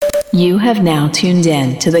You have now tuned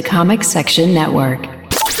in to the Comic Section Network. We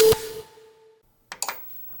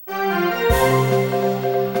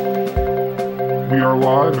are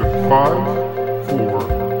live in 5, 4, 3,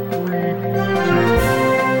 2.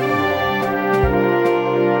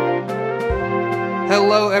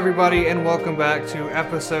 Hello, everybody, and welcome back to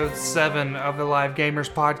episode 7 of the Live Gamers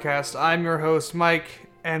Podcast. I'm your host, Mike,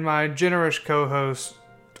 and my generous co-host,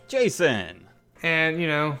 Jason.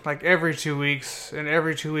 And, like every 2 weeks, and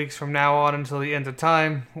every 2 weeks from now on until the end of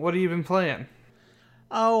time, what have you been playing?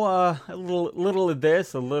 Oh, a little of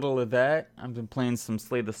this, a little of that. I've been playing some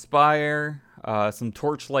Slay the Spire, some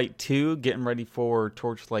Torchlight 2, getting ready for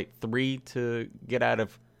Torchlight 3 to get out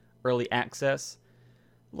of early access.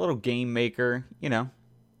 A little game maker, Why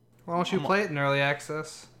don't you play it in early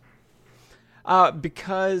access?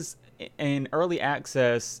 Because in early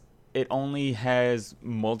access, it only has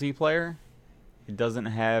multiplayer. It doesn't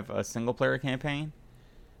have a single-player campaign.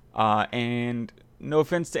 And no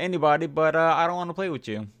offense to anybody, but I don't want to play with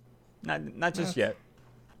you. Not just yet.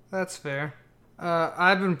 That's fair.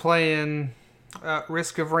 I've been playing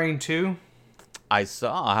Risk of Rain 2. I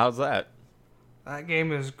saw. How's that? That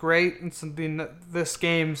game is great. This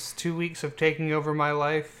game's 2 weeks of taking over my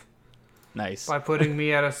life. Nice. By putting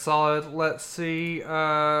me at a solid,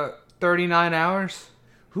 39 hours.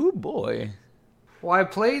 Ooh, boy. Well, I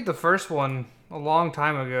played the first one a long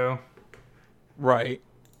time ago. Right.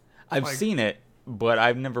 I've seen it, but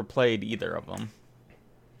I've never played either of them.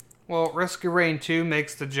 Well, Risk of Rain 2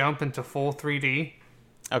 makes the jump into full 3D.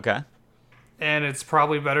 Okay. And it's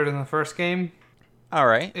probably better than the first game. All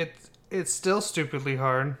right. It's still stupidly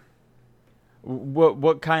hard.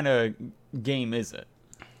 What kind of game is it?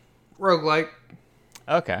 Roguelike.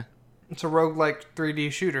 Okay. It's a roguelike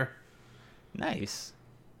 3D shooter. Nice.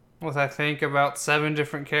 With, I think, about 7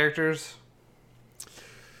 different characters.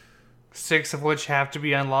 6 of which have to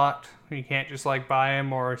be unlocked. You can't just, buy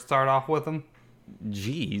them or start off with them.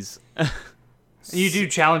 Jeez. You do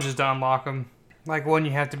challenges to unlock them. Like one,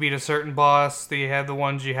 you have to beat a certain boss. You have the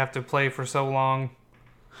ones you have to play for so long.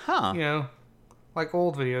 Huh. Like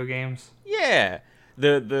old video games. Yeah.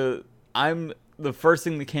 The first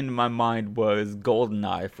thing that came to my mind was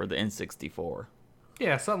GoldenEye for the N64.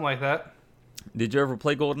 Yeah, something like that. Did you ever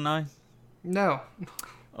play GoldenEye? No.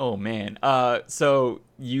 Oh, man. So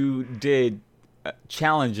you did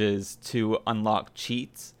challenges to unlock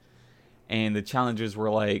cheats, and the challenges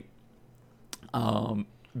were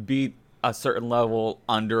beat a certain level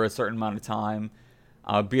under a certain amount of time,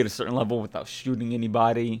 be at a certain level without shooting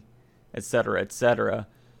anybody, etc., etc.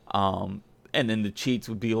 And then the cheats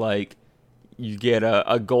would be you get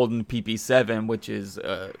a golden PP7, which is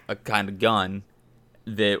a kind of gun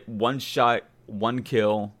that one shot, one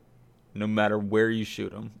kill, no matter where you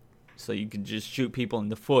shoot them. So you can just shoot people in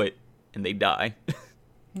the foot and they die.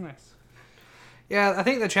 Nice. Yeah, I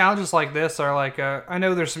think the challenges like this are I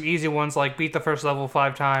know there's some easy ones like beat the first level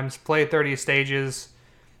 5 times, play 30 stages,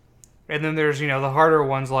 and then there's, the harder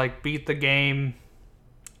ones like beat the game.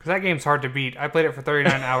 Because that game's hard to beat. I played it for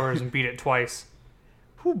 39 hours and beat it twice.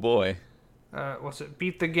 Oh boy. What's it?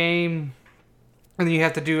 Beat the game, and then you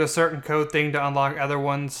have to do a certain code thing to unlock other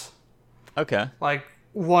ones. Okay.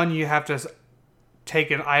 One, you have to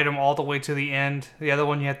take an item all the way to the end. The other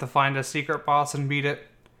one, you have to find a secret boss and beat it.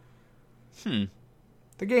 The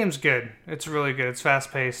game's good. It's really good. It's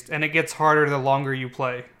fast-paced, and it gets harder the longer you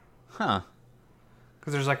play. Huh.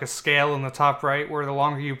 Because there's a scale in the top right where the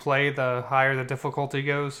longer you play, the higher the difficulty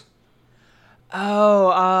goes.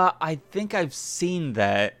 Oh, I think I've seen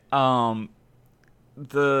that.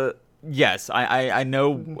 Yes, I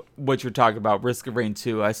know what you're talking about, Risk of Rain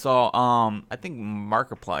 2. I saw, I think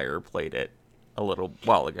Markiplier played it a little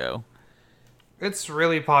while ago. It's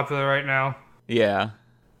really popular right now. Yeah.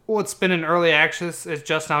 Well, it's been in early access. It's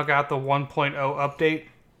just now got the 1.0 update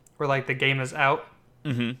where, the game is out.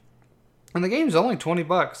 Mm-hmm. And the game's only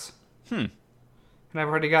 $20. And I've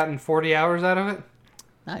already gotten 40 hours out of it.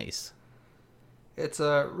 Nice. It's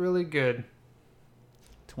really good.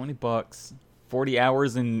 $20. 40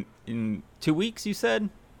 hours in 2 weeks, you said?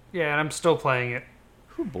 Yeah, and I'm still playing it.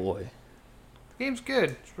 Oh, boy. The game's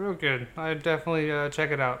good. It's real good. I'd definitely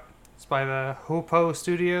check it out. It's by the Hoopo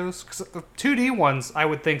Studios. Because the 2D ones, I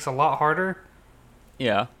would think, is a lot harder.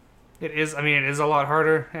 Yeah. It is a lot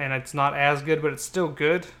harder, and it's not as good, but it's still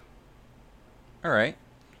good. All right.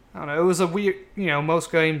 I don't know. It was a weird... most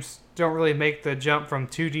games don't really make the jump from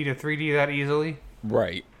 2D to 3D that easily.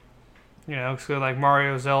 Right. So like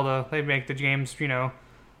Mario, Zelda, they make the games,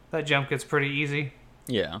 that jump gets pretty easy.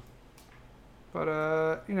 Yeah.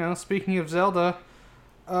 But, speaking of Zelda,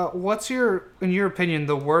 what's in your opinion,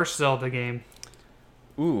 the worst Zelda game?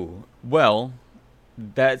 Ooh, well,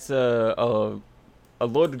 That's a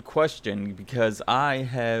loaded question because I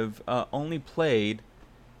have only played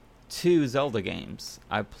 2 Zelda games.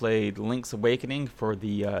 I played Link's Awakening for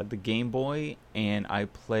the Game Boy, and I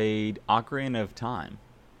played Ocarina of Time.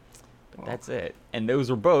 But that's it. And those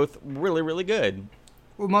were both really, really good.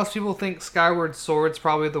 Well, most people think Skyward Sword's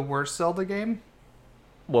probably the worst Zelda game.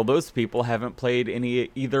 Well, those people haven't played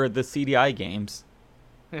either of the CDI games.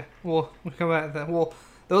 Yeah, well, we'll come at that. Well,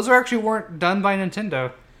 those weren't done by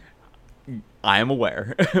Nintendo. I am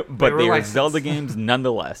aware, but they are Zelda games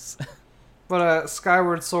nonetheless. But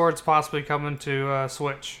Skyward Sword's possibly coming to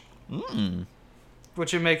Switch.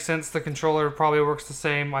 Which it makes sense. The controller probably works the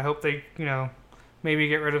same. I hope they, maybe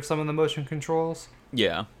get rid of some of the motion controls.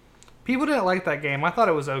 Yeah. People didn't like that game. I thought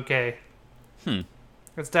it was okay.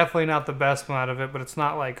 It's definitely not the best one out of it, but it's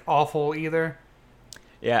not, like, awful either.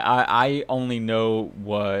 Yeah, I only know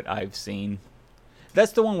what I've seen.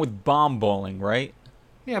 That's the one with bomb bowling, right?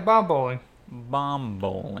 Yeah, bomb bowling. Bomb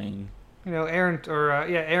bowling.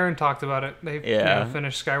 Aaron talked about it. They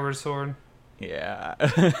finished Skyward Sword. Yeah.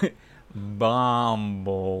 Bomb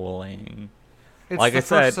bowling. It's like the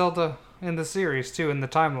first Zelda in the series, too, in the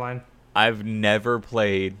timeline. I've never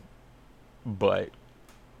played, but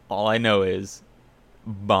all I know is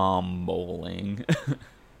bomb bowling.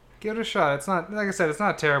 Give it a shot. It's not, like I said, it's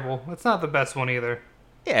not terrible. It's not the best one either.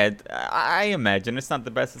 Yeah, I imagine it's not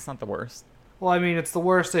the best, it's not the worst. Well, I mean, it's the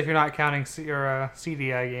worst if you're not counting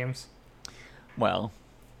CDI games. Well,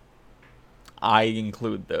 I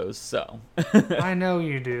include those, so. I know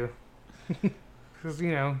you do. Because,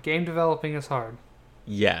 game developing is hard.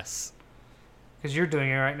 Yes. Because you're doing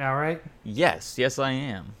it right now, right? Yes, I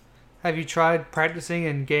am. Have you tried practicing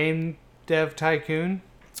in Game Dev Tycoon?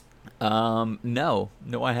 No,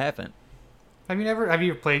 I haven't. Have you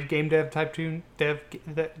ever played Game Dev Tycoon?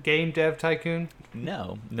 Game Dev Tycoon?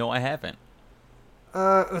 No, I haven't.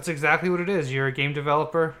 That's exactly what it is. You're a game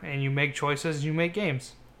developer, and you make choices, you make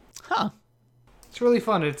games. Huh. It's really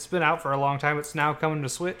fun. It's been out for a long time. It's now coming to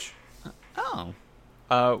Switch. Oh.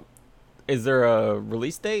 Is there a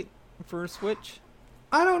release date for Switch?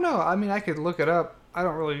 I don't know. I mean, I could look it up. I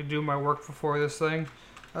don't really do my work before this thing.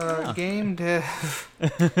 Game Dev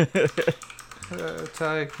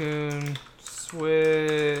Tycoon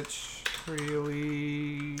Switch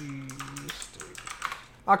release date.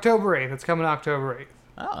 October 8th. It's coming October 8th.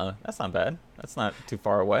 Oh, that's not bad. That's not too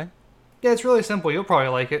far away. Yeah, it's really simple. You'll probably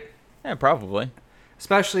like it. Yeah, probably.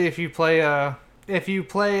 Especially if you play, I want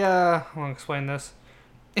to explain this.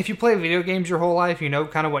 If you play video games your whole life, you know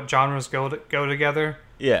kind of what genres go together.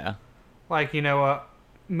 Yeah. Like,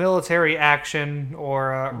 military action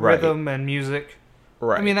or rhythm and music.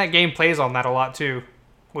 Right. I mean, that game plays on that a lot too,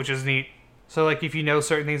 which is neat. So, like, if you know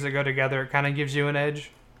certain things that go together, it kind of gives you an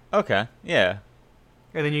edge. Okay, yeah.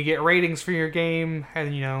 And then you get ratings for your game,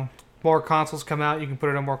 and, more consoles come out, you can put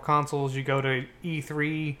it on more consoles. You go to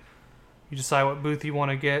E3, you decide what booth you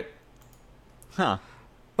want to get. Huh.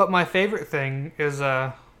 But my favorite thing is,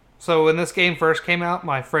 so when this game first came out,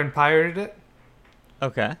 my friend pirated it.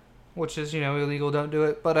 Okay. Which is, illegal, don't do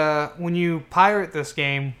it. But when you pirate this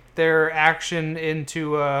game, their action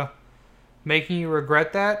into making you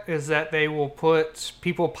regret that is that they will put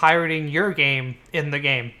people pirating your game in the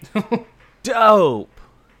game. Dope!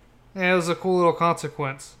 Yeah, it was a cool little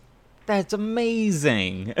consequence. That's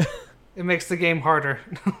amazing. It makes the game harder.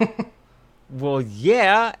 Well,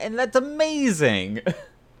 yeah, and that's amazing.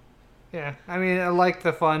 Yeah, I mean, I like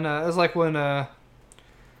the fun. It was like when, I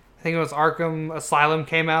think it was Arkham Asylum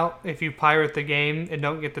came out. If you pirate the game and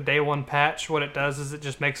don't get the day one patch, what it does is it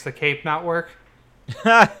just makes the cape not work.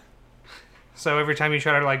 So every time you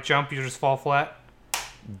try to, jump, you just fall flat.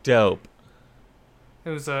 Dope. It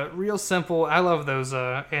was real simple. I love those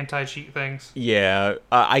anti-cheat things. Yeah,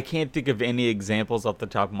 I can't think of any examples off the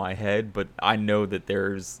top of my head, but I know that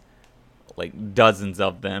there's dozens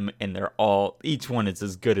of them, and each one is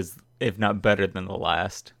as good as, if not better than the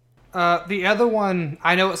last. The other one,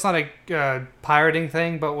 I know it's not a pirating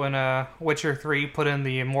thing, but when Witcher 3 put in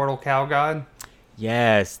the Immortal Cow God.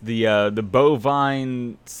 Yes, the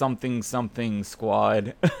bovine something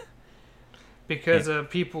squad. Because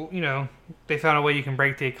people, they found a way you can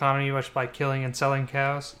break the economy just by killing and selling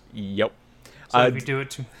cows. Yep. So if you do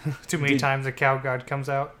it too many times, a cow god comes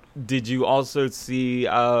out. Did you also see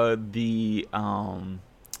the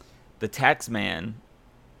Taxman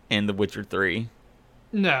in The Witcher 3?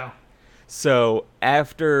 No. So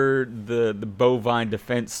after the bovine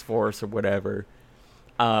defense force or whatever,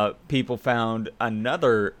 people found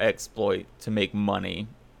another exploit to make money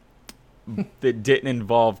that didn't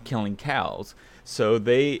involve killing cows. So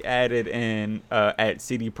they added in at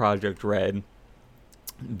CD Projekt Red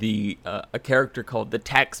a character called the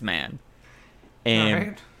Taxman,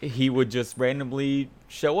 and he would just randomly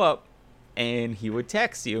show up, and he would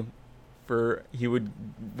tax you. He would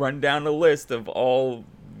run down a list of all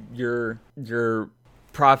your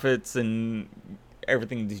profits and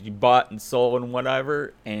everything that you bought and sold and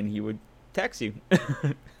whatever, and he would tax you.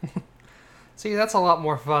 See, that's a lot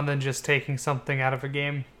more fun than just taking something out of a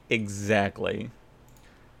game. Exactly.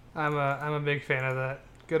 I'm a big fan of that.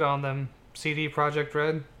 Good on them. CD Projekt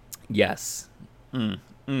Red. Yes.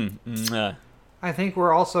 I think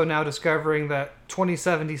we're also now discovering that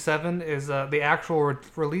 2077 is the actual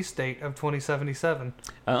release date of 2077.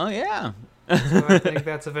 Oh, yeah. So I think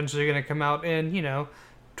that's eventually going to come out in,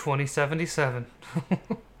 2077.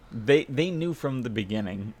 They knew from the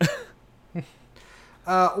beginning.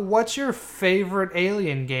 What's your favorite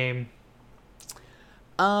Alien game?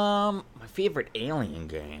 My favorite Alien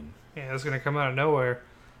game. Yeah, it's going to come out of nowhere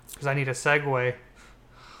because I need a segue.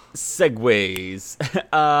 Segways.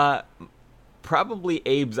 Probably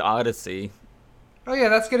Abe's Odyssey. Oh yeah,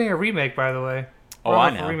 that's getting a remake, by the way. Oh,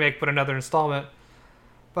 I know. A remake, but another installment.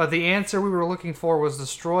 But the answer we were looking for was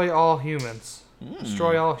Destroy All Humans.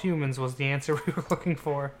 Destroy All Humans was the answer we were looking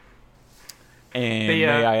for. And may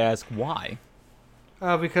I ask why?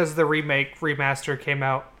 Because the remaster came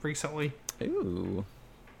out recently. Ooh.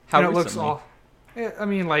 How recently? It looks all. I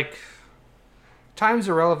mean, like, time's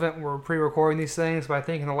irrelevant. We're pre-recording these things, but I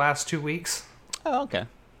think in the last 2 weeks. Oh, okay.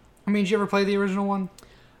 I mean, did you ever play the original one?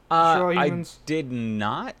 I did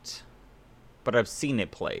not, but I've seen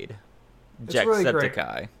it played.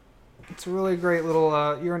 Jacksepticeye. It's a really great little,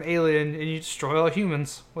 you're an alien and you destroy all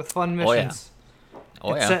humans with fun missions.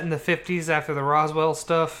 It's set in the 50s after the Roswell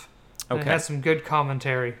stuff. And it has some good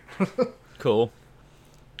commentary. Cool.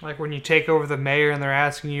 Like when you take over the mayor and they're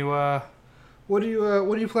asking you, what do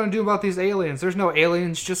you plan to do about these aliens? There's no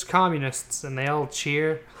aliens, just communists. And they all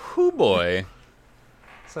cheer. Hoo boy.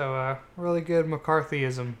 So, really good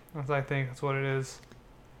McCarthyism, I think that's what it is.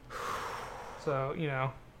 So,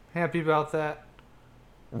 happy about that.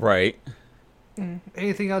 Right.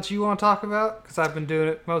 Anything else you want to talk about? Because I've been doing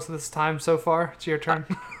it most of this time so far. It's your turn.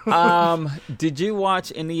 Did you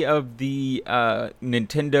watch any of the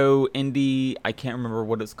Nintendo Indie, I can't remember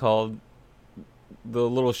what it's called, the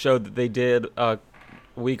little show that they did a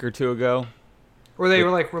week or two ago? Where they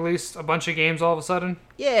were released a bunch of games all of a sudden?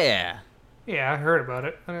 Yeah. Yeah, I heard about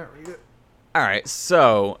it. I didn't read it. All right,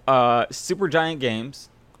 so Supergiant Games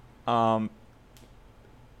has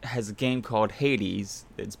a game called Hades.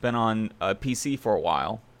 It's been on PC for a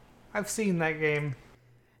while. I've seen that game.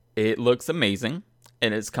 It looks amazing,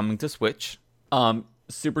 and it's coming to Switch.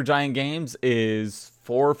 Supergiant Games is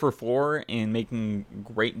 4 for 4 in making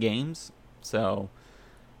great games. So,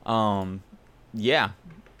 yeah.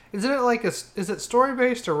 Isn't it is it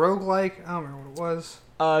story-based or roguelike? I don't remember what it was.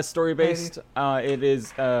 Story-based. It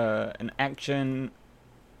is an action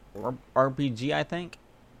RPG, I think.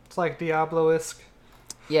 It's like Diablo-esque.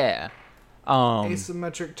 Yeah.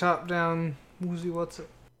 Asymmetric top-down woozy what's it?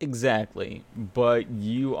 Exactly. But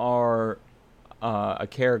you are a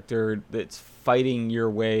character that's fighting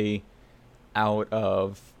your way out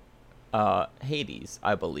of Hades,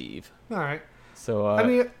 I believe. All right. So, I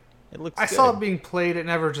mean, it looks I good. saw it being played. It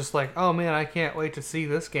never just oh man, I can't wait to see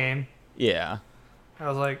this game. Yeah. I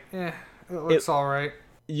was like, it looks all right.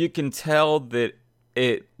 You can tell that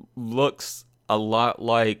it looks a lot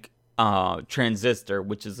like Transistor,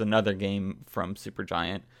 which is another game from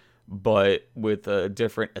Supergiant, but with a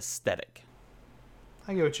different aesthetic.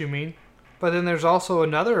 I get what you mean. But then there's also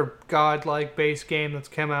another godlike base game that's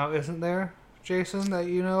come out, isn't there, Jason, that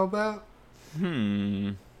you know about?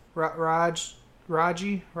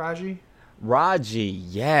 Raji,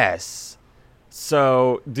 yes.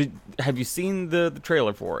 So, have you seen the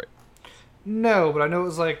trailer for it? No, but I know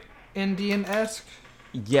it was Indian-esque.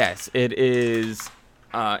 Yes, it is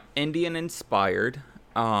Indian-inspired.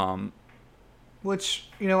 Which,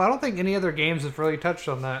 I don't think any other games have really touched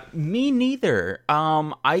on that. Me neither.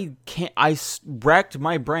 I racked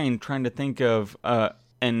my brain trying to think of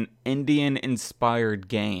an Indian-inspired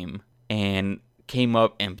game and came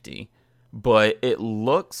up empty. But it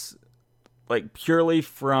looks purely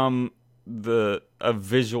from a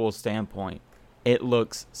visual standpoint, it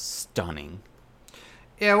looks stunning.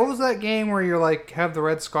 Yeah, what was that game where you're have the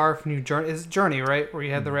red scarf and you journey? Is Journey, right? Where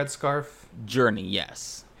you had the red scarf? Journey,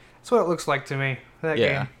 yes. That's what it looks like to me, that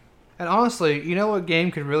game. And honestly, you know what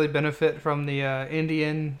game could really benefit from the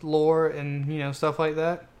Indian lore and, stuff like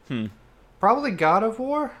that? Probably God of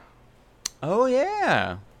War. Oh,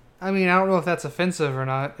 yeah. I mean, I don't know if that's offensive or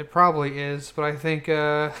not. It probably is, but I think...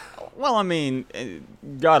 Well, I mean,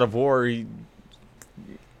 God of War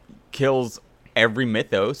kills every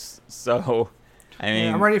mythos. So, I mean,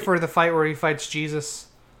 Yeah, I'm ready for the fight where he fights Jesus.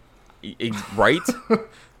 Right?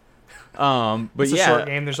 But It's a yeah, short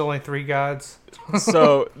game. There's only 3 gods.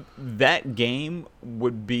 so that game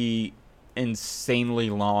would be insanely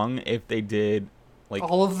long if they did like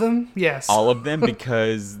All of them? Yes. all of them,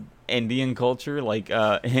 because Indian culture, like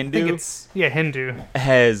I think Hindu, it's Hindu.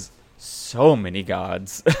 has so many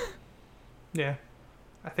gods. Yeah.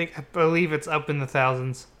 I believe it's up in the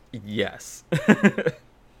thousands. Yes.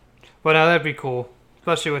 But now that'd be cool.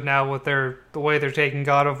 Especially with the way they're taking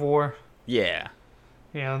God of War. Yeah.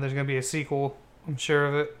 You know, there's gonna be a sequel. I'm sure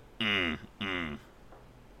of it.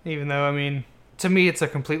 Even though, I mean, to me, it's a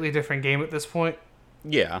completely different game at this point.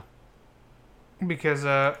 Yeah. Because,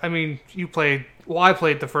 I mean, I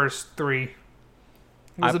played the first 3. It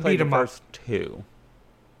was I a played beat the 'em up. first 2.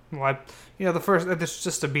 Well, the first, it's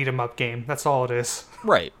just a beat 'em up game. That's all it is.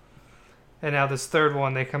 Right. And now this third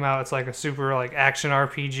one, they come out, it's like a super, like, action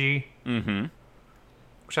RPG. Mm-hmm.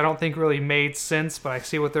 Which I don't think really made sense, but I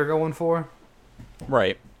see what they're going for.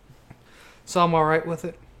 Right. So I'm alright with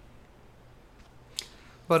it.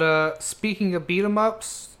 But, speaking of beat 'em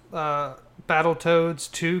ups,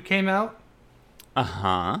 Battletoads 2 came out.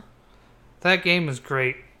 Uh-huh. That game is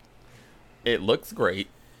great. It looks great.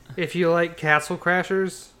 If you like Castle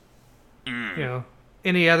Crashers, you know,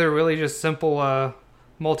 any other really just simple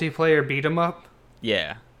multiplayer beat 'em up,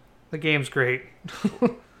 Yeah. the game's great.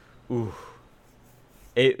 Ooh.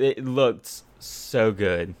 It looked so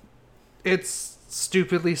good. It's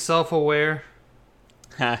stupidly self-aware.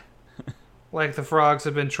 Ha. Like the frogs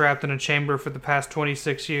have been trapped in a chamber for the past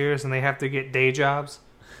 26 years and they have to get day jobs.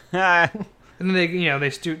 Ha. And then they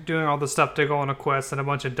doing all the stuff to go on a quest and a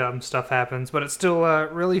bunch of dumb stuff happens, but it's still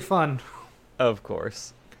really fun. Of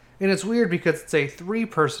course. And it's weird because it's a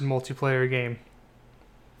 3-person multiplayer game.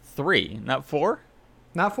 3, not 4?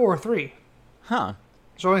 Not 4 or 3. Huh.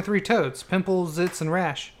 There's only 3 toads. Pimple, Zitz, and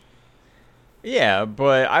Rash. Yeah,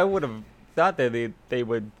 but I would have thought that they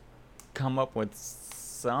would come up with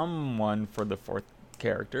someone for the 4th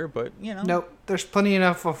character, but, you know. Nope. There's plenty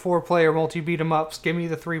enough of 4-player multi-beat 'em ups. Give me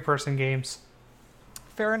the 3-person games.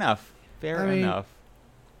 Fair enough. Fair I mean, enough.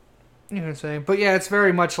 You know what I'm saying? But yeah, it's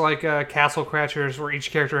very much like Castle Crashers, where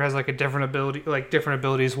each character has like a different ability, like different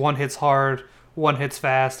abilities. One hits hard, one hits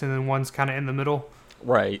fast, and then one's kind of in the middle.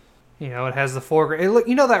 Right. You know, it has the foreground.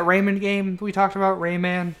 You know that Rayman game we talked about,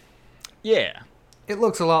 Rayman? Yeah. It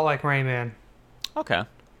looks a lot like Rayman. Okay.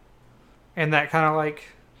 And that kind of like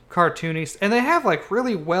cartoony. And they have like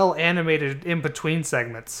really well animated in between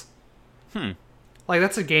segments. Like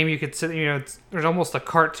that's a game you could sit. You know, there's almost a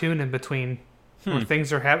cartoon in between where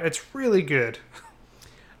things are happening. It's really good.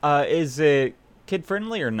 Is it kid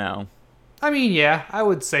friendly or no? I mean, yeah, I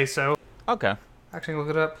would say so. Okay. Actually, look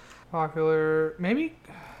it up. Popular, maybe.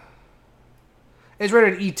 It's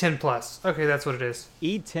rated E10 plus. Okay, that's what it is.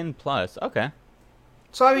 E10 plus. Okay.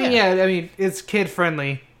 So I mean, Yeah. yeah, I mean it's kid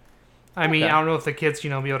friendly. I mean, Okay. I don't know if the kids, be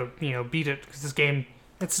able to, beat it because this game,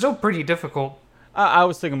 it's still pretty difficult. I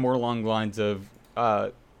was thinking more along the lines of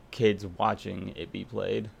kids watching it be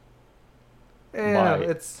played Yeah, by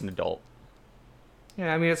it's an adult.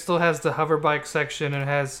 yeah. I mean, it still has the hover bike section. And it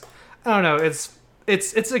has, I don't know.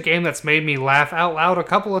 It's a game that's made me laugh out loud a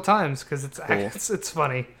couple of times because Cool. it's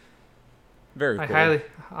funny. Very cool.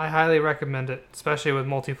 I highly recommend it, especially with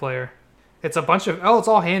multiplayer. It's a bunch of it's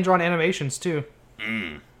all hand drawn animations too.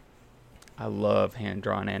 I love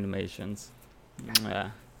hand-drawn animations. Yeah.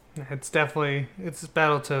 It's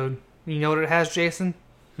Battletoad. You know what it has, Jason?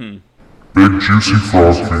 Big juicy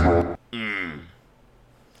frog feet.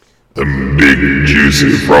 The big juicy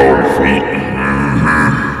frog feet.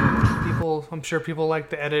 I'm sure people like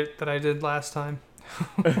the edit that I did last time.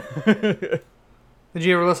 Did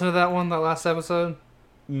you ever listen to that last episode?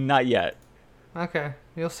 Not yet, Okay,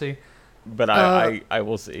 you'll see. but I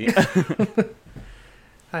will see.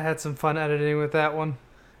 I had some fun editing with that one.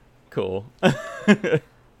 Cool.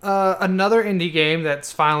 Another indie game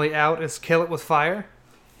that's finally out is Kill It With Fire.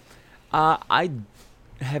 I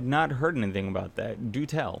have not heard anything about that. Do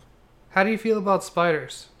tell. How do you feel about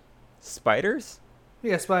spiders? Spiders?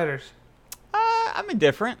 Yeah, spiders. I'm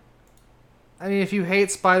indifferent. I mean, if you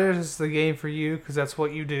hate spiders, it's the game for you because that's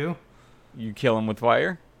what you do. You kill them with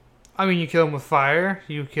fire? I mean, you kill them with fire.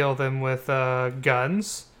 You kill them with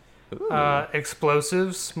guns,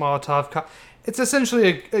 explosives, Molotov. It's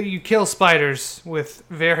essentially you kill spiders with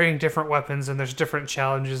varying different weapons, and there's different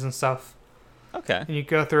challenges and stuff. Okay. And you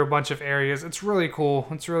go through a bunch of areas. It's really cool.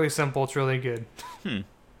 It's really simple. It's really good.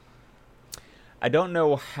 I don't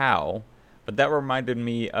know how, but that reminded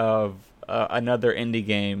me of another indie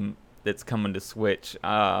game that's coming to Switch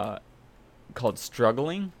called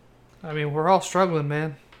Struggling. I mean, we're all struggling,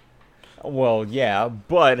 man. Well, yeah,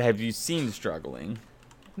 but have you seen Struggling?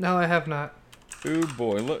 No, I have not. Ooh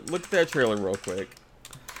boy, look at that trailer real quick.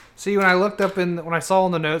 See, when I looked up when I saw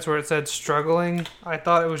in the notes where it said struggling, I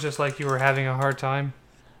thought it was just like you were having a hard time.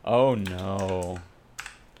 Oh no.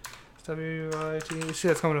 WIT. You see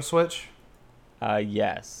that's coming to Switch?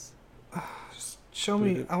 Yes. Show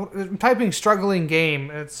me. I'm typing struggling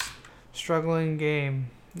game. It's struggling game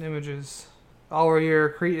images. Oh, where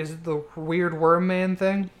you're is it the weird worm man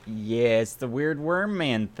thing? Yeah, it's the weird worm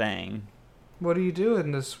man thing. What do you do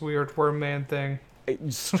in this weird worm man thing?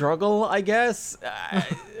 Struggle, I guess.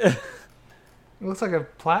 It looks like a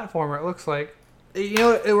platformer. It looks like,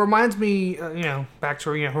 it reminds me. Back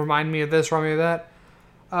to remind me of this, remind me of that.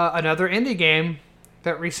 Another indie game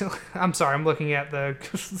that recently. I'm sorry, I'm looking at the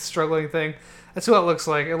struggling thing. That's what it looks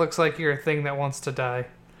like. It looks like you're a thing that wants to die.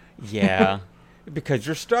 Yeah, because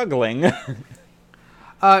you're struggling.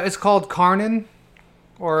 It's called Carnan,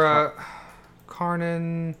 or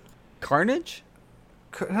Carnan. Carnage?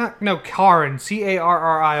 No, Karin.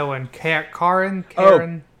 Carrion. Karen.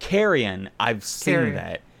 Oh, Carrion. I've seen Carrion.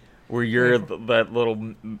 that. Where you're that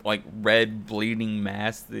little, like, red bleeding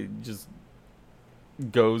mass that just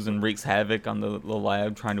goes and wreaks havoc on the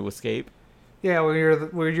lab trying to escape. Yeah,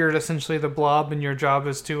 where you're essentially the blob, and your job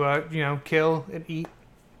is to kill and eat.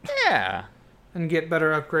 Yeah. And get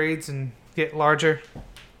better upgrades and get larger.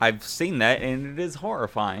 I've seen that, and it is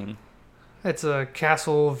horrifying. It's a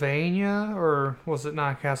Castlevania, or was it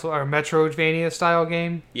not Castle, or Metroidvania style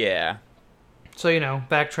game? Yeah. So,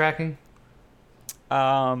 backtracking.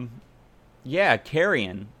 Yeah,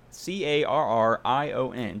 Carrion.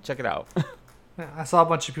 Carrion. Check it out. Yeah, I saw a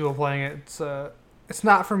bunch of people playing it. It's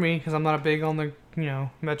not for me, because I'm not big on the,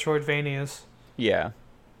 Metroidvanias. Yeah. In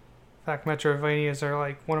fact, Metroidvanias are,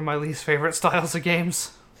 like, one of my least favorite styles of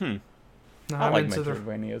games. No, I like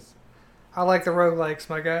Metroidvanias. I like the roguelikes,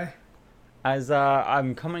 my guy. As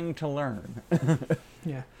I'm coming to learn.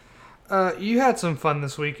 Yeah. You had some fun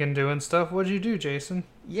this weekend doing stuff. What'd you do, Jason?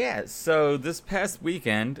 Yeah, so this past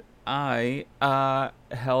weekend, I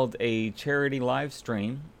held a charity live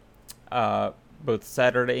stream, both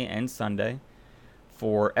Saturday and Sunday,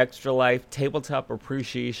 for Extra Life Tabletop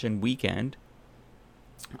Appreciation Weekend.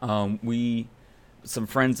 Some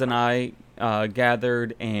friends and I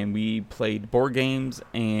gathered, and we played board games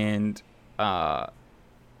and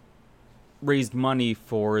raised money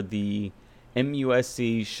for the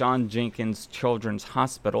MUSC Sean Jenkins Children's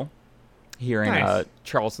Hospital here in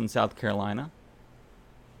Charleston, South Carolina.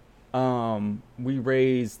 We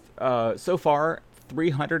raised so far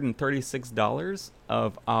 $336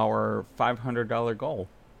 of our $500 goal.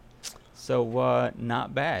 So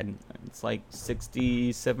not bad. It's like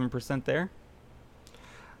 67% there.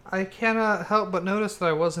 I cannot help but notice that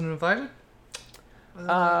I wasn't invited.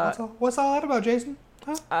 What's all that about, Jason?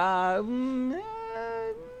 Huh?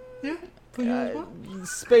 Yeah.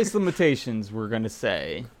 Space limitations, we're gonna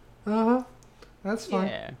say. That's fine.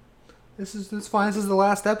 Yeah. This is fine. This is the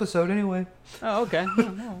last episode anyway. Oh, okay.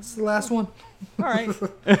 This is the last one. All right.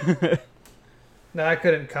 No, I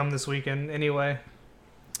couldn't come this weekend anyway.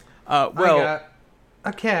 Well, I got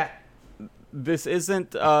a cat. This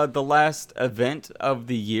isn't the last event of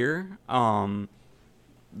the year.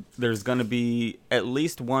 There's gonna be at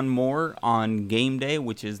least one more on Game Day,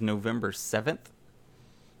 which is November 7th.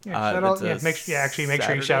 Yeah, make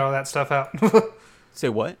sure you shout all that stuff out. Say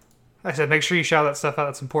what? I said make sure you shout that stuff out.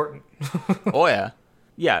 That's important. Oh yeah,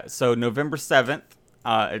 yeah. So November 7th.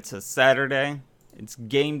 It's a Saturday. It's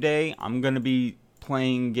Game Day. I'm gonna be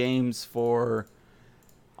playing games for.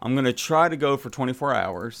 I'm gonna try to go for 24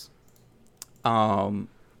 hours. On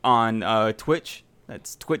Twitch.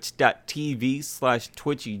 That's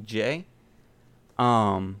twitch.tv/Twitchy Jay.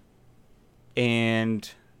 And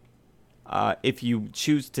if you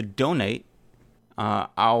choose to donate,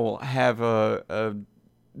 I'll have a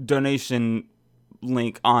donation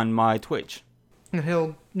link on my Twitch. And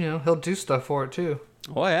he'll do stuff for it too.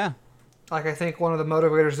 Oh yeah. Like, I think one of the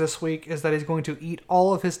motivators this week is that he's going to eat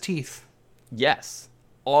all of his teeth. Yes,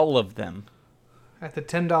 all of them. At the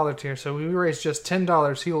 $10 tier. So we raise just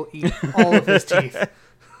 $10, he will eat all of his teeth.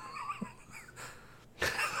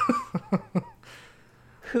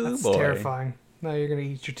 That's terrifying. Now you're going to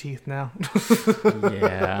eat your teeth now.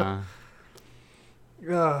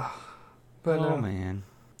 Yeah. But man.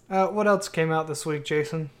 What else came out this week,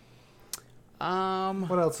 Jason?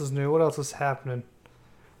 What else is new? What else is happening?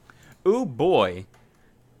 Ooh, boy.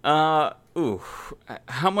 How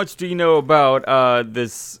much do you know about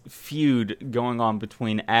this feud going on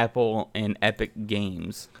between Apple and Epic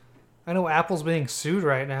Games? I know Apple's being sued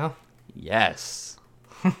right now. Yes.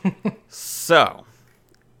 So,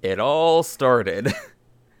 It all started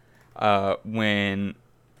when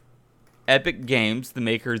Epic Games, the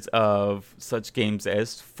makers of such games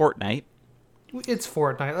as Fortnite. It's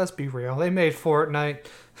Fortnite, let's be real. They made Fortnite.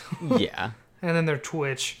 Yeah. And then their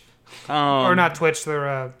Twitch. Or not Twitch,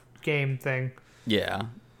 their game thing. Yeah.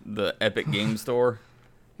 The Epic Game Store.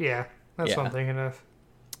 Yeah, that's what I'm thinking of.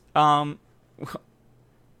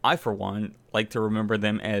 I, for one, like to remember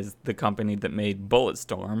them as the company that made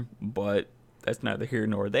Bulletstorm, but that's neither here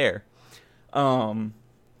nor there. Nope,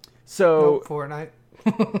 Fortnite.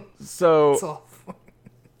 So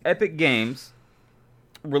Epic Games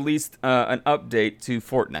released an update to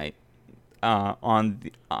Fortnite on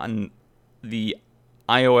the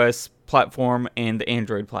iOS platform and the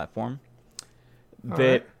Android platform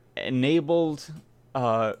that enabled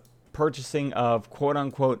purchasing of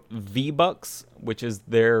quote-unquote V-Bucks, which is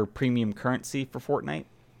their premium currency for Fortnite.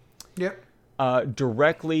 Yep.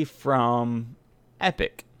 Directly from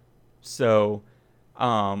Epic. So,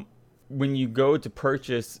 when you go to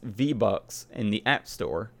purchase V-Bucks in the App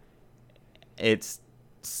Store, it's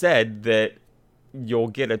said that you'll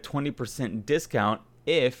get a 20% discount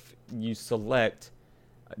if you select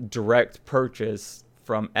direct purchase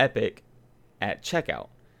from Epic at checkout,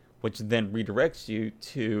 which then redirects you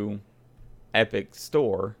to Epic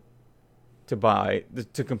Store to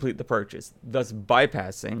complete the purchase, thus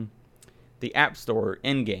bypassing the App Store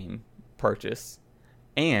in-game purchase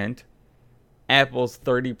and Apple's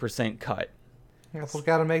 30% cut. Apple's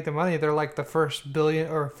got to make the money. They're like the first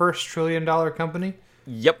trillion-dollar company.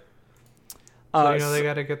 Yep. So they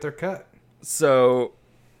got to get their cut. So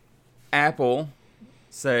Apple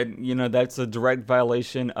said, that's a direct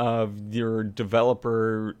violation of your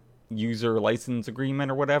developer user license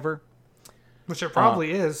agreement or whatever. Which it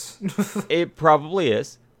probably is. It probably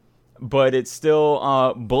is. But it's still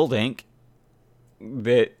bulldink.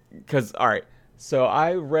 Because, alright. So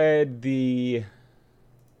I read the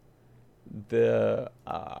where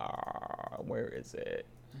is it?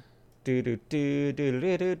 Here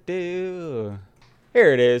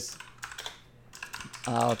it is.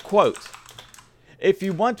 Quote. If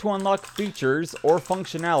you want to unlock features or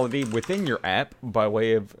functionality within your app by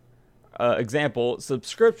way of example,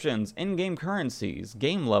 subscriptions, in-game currencies,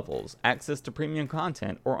 game levels, access to premium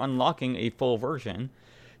content, or unlocking a full version,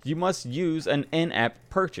 you must use an in-app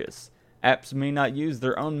purchase. Apps may not use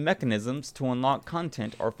their own mechanisms to unlock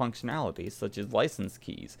content or functionality, such as license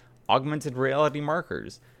keys, augmented reality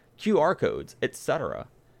markers, QR codes, etc.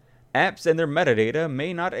 Apps and their metadata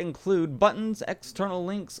may not include buttons, external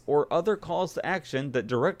links, or other calls to action that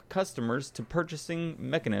direct customers to purchasing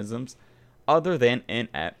mechanisms other than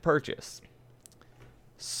in-app purchase.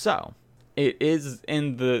 So, it is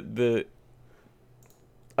in the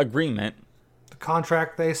agreement. The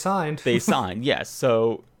contract they signed. Yes.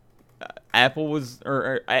 So, Apple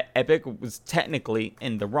or Epic was technically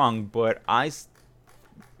in the wrong, but I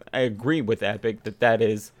agree with Epic that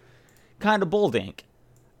is kind of bulldink.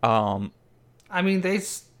 I mean, they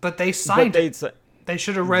signed it. They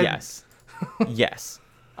should have read. Yes. Yes.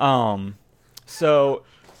 So,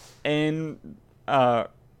 in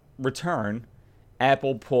return,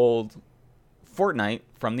 Apple pulled Fortnite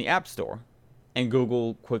from the App Store, and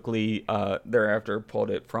Google quickly thereafter pulled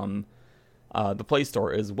it from the Play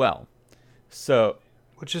Store as well. So,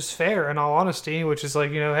 which is fair, in all honesty. Which is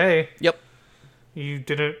like, hey. Yep. You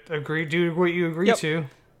didn't do what you agreed to.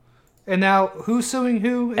 And now, who's suing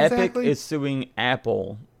who exactly? Epic is suing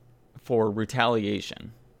Apple for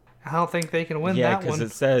retaliation. I don't think they can win that one. Yeah, because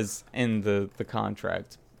it says in the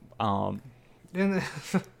contract.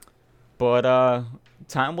 But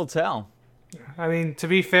time will tell. I mean, to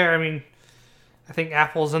be fair, I think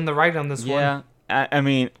Apple's in the right on this one. Yeah, I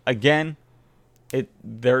mean, again,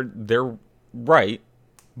 they're right,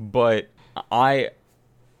 but I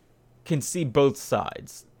can see both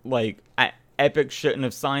sides. Like, Epic shouldn't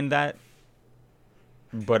have signed that,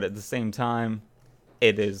 but at the same time,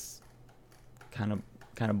 it is kind of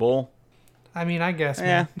bull. I mean, I guess.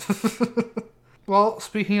 Yeah. Well,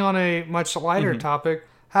 speaking on a much lighter topic,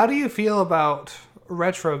 how do you feel about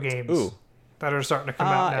retro games that are starting to come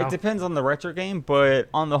out now? It depends on the retro game, but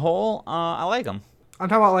on the whole, I like them. I'm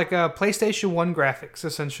talking about like PlayStation 1 graphics,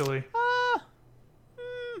 essentially.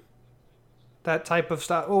 That type of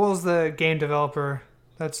stuff. What was the game developer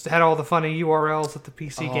that's had all the funny URLs at the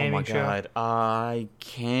PC gaming show? Oh my god, I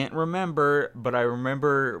can't remember, but I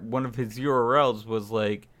remember one of his URLs was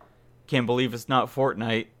like, can't believe it's not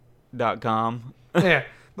Fortnite.com. Yeah,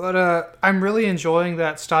 but I'm really enjoying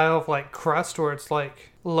that style of like Crust, where it's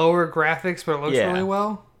like lower graphics, but it looks really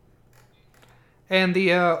well. And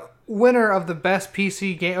the winner of the best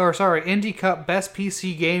PC game, Indie Cup Best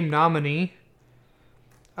PC Game nominee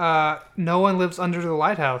No One Lives Under the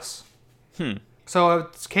Lighthouse. So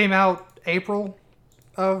it came out April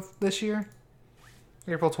of this year.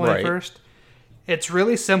 April 21st. Right. It's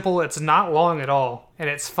really simple. It's not long at all. And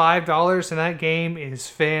it's $5, and that game is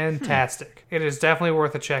fantastic. It is definitely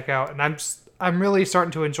worth a check out. And I'm really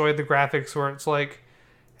starting to enjoy the graphics where it's like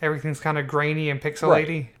everything's kind of grainy and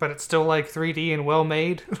pixelaty, but it's still like 3D and well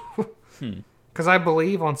made. Because I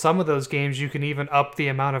believe on some of those games you can even up the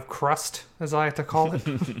amount of crust, as I like to call it.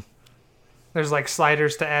 There's like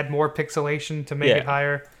sliders to add more pixelation to make it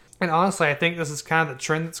higher. And honestly, I think this is kind of the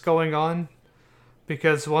trend that's going on.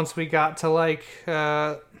 Because once we got to like,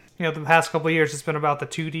 the past couple of years, it's been about the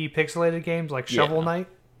 2D pixelated games like Shovel Knight.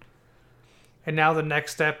 And now the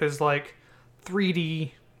next step is like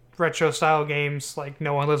 3D retro style games like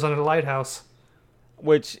No One Lives Under the Lighthouse.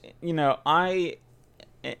 Which, I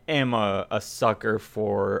am a sucker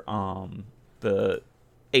for the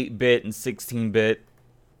 8-bit and 16-bit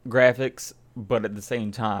graphics, but at the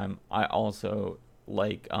same time, I also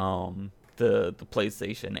like the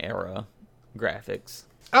PlayStation era graphics.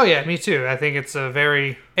 Oh yeah, me too. I think it's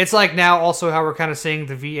like now also how we're kind of seeing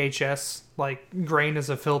the VHS like grain as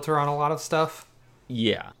a filter on a lot of stuff.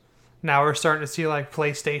 Yeah. Now we're starting to see like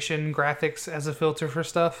PlayStation graphics as a filter for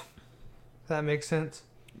stuff. If that makes sense.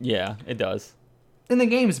 Yeah, it does. And the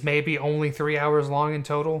game's maybe only 3 hours long in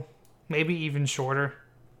total, maybe even shorter.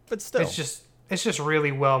 But still, it's just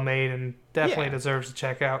really well made and definitely deserves a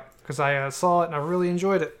check out because I saw it and I really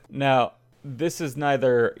enjoyed it. Now, this is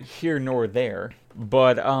neither here nor there,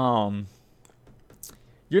 but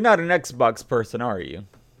you're not an Xbox person, are you?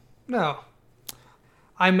 No.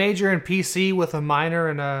 I major in PC with a minor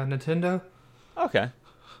in Nintendo. Okay.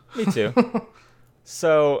 Me too.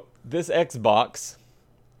 So, this Xbox,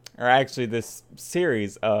 or actually this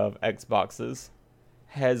series of Xboxes,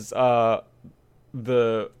 has the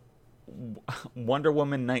Wonder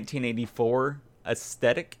Woman 1984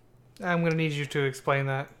 aesthetic. I'm going to need you to explain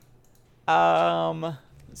that.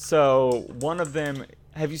 So one of them,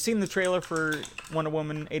 have you seen the trailer for Wonder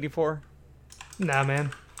Woman 84? Nah,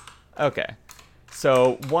 man. Okay.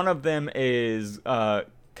 So one of them is kind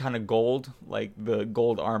of gold, like the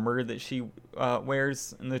gold armor that she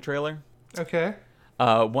wears in the trailer. Okay.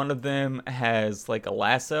 One of them has like a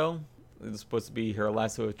lasso. It's supposed to be her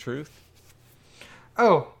lasso of truth.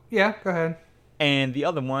 Oh, yeah, go ahead. And the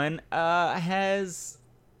other one has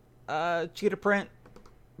cheetah print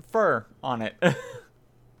fur on it.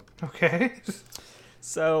 Okay.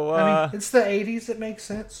 So I mean, it's the 80s, it makes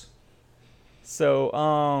sense. So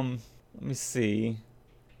let me see.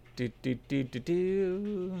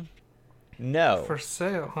 No. For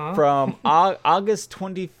sale, huh? From August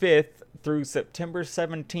 25th through September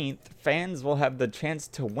 17th, fans will have the chance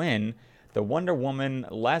to win the Wonder Woman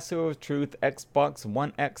Lasso of Truth Xbox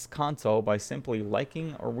One X console by simply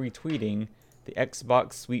liking or retweeting the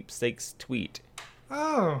Xbox sweepstakes tweet.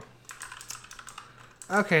 Oh.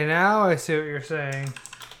 Okay, now I see what you're saying.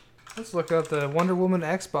 Let's look up the Wonder Woman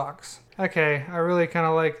Xbox. Okay, I really kind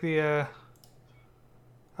of like the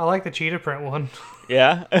cheetah print one.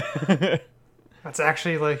 Yeah? That's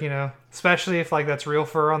actually like, especially if like that's real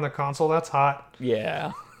fur on the console, that's hot.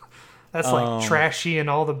 Yeah. That's like trashy in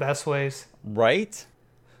all the best ways. Right?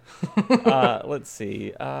 Let's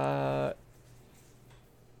see.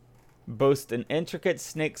 Boast an intricate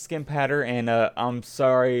snakeskin pattern and I'm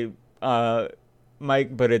sorry,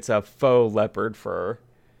 Mike, but it's a faux leopard fur.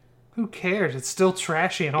 Who cares? It's still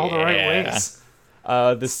trashy in all the right ways.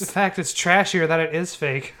 The fact it's trashier that it is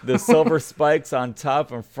fake. The silver spikes on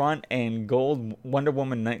top and front and gold Wonder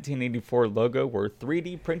Woman 1984 logo were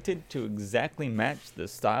 3D printed to exactly match the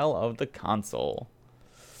style of the console.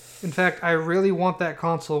 In fact, I really want that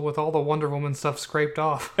console with all the Wonder Woman stuff scraped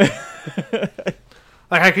off.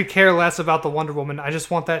 Like, I could care less about the Wonder Woman. I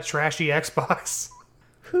just want that trashy Xbox.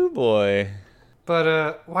 Hoo boy.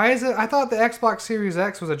 But, why is it... I thought the Xbox Series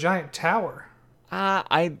X was a giant tower.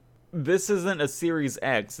 This isn't a Series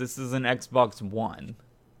X. This is an Xbox One.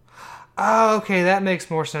 Oh, okay. That makes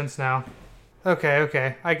more sense now.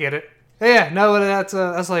 Okay. I get it. Yeah, no, that's...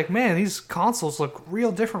 I was like, man, these consoles look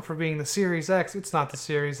real different for being the Series X. It's not the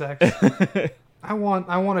Series X. I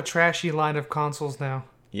want a trashy line of consoles now.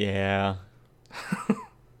 Yeah.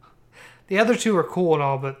 The other two are cool and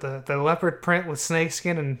all, but the leopard print with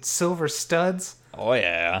snakeskin and silver studs. Oh,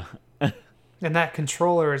 yeah. And that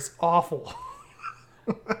controller is awful.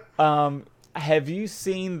 Have you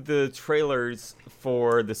seen the trailers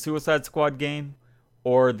for the Suicide Squad game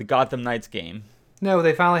or the Gotham Knights game? No,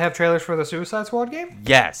 they finally have trailers for the Suicide Squad game?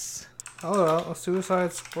 Yes. Oh, a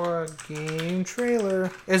Suicide Squad game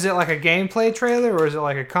trailer. Is it like a gameplay trailer or is it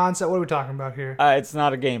like a concept? What are we talking about here? It's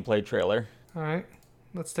not a gameplay trailer. All right.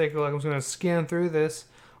 let's take a look. I'm just gonna scan through this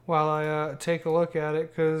while I take a look at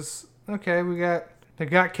it, because okay, they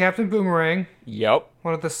got Captain Boomerang, Yep.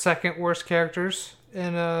 one of the second worst characters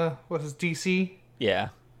in what is DC? Yeah.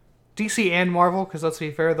 DC and Marvel, because let's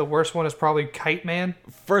be fair, the worst one is probably Kite Man.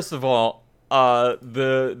 First of all,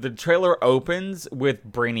 the trailer opens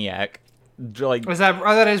with Brainiac. Like,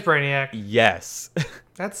 That is Brainiac. yes.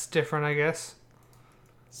 That's different, I guess.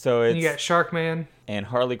 So it's And you got Sharkman. and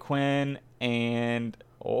Harley Quinn and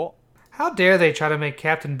How dare they try to make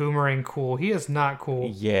Captain Boomerang cool? He is not cool.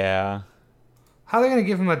 yeah. How are they going to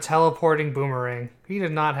give him a teleporting boomerang? He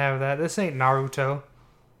did not have that. This ain't Naruto.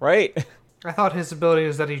 Right? I thought his ability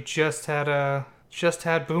was that he just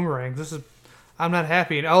had boomerangs. I'm not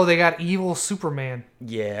happy. And oh, they got evil Superman.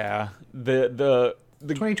 Yeah. The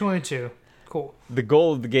 2022. Cool. the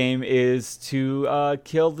goal of the game is to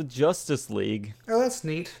kill the Justice League. Oh, that's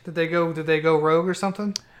neat. Did they go rogue or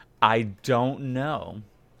something? I don't know.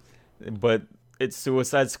 But it's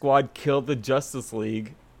Suicide Squad kill the Justice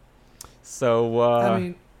League. So I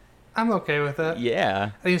mean, I'm okay with that.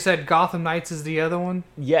 yeah. And you said Gotham Knights is the other one?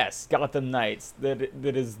 Yes, Gotham Knights. That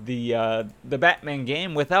is the Batman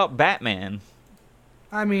game without Batman.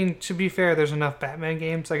 I mean, to be fair, there's enough Batman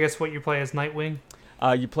games. I guess what you play is Nightwing.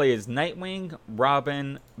 You play as Nightwing,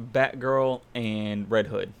 Robin, Batgirl, and Red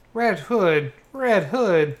Hood. Red Hood.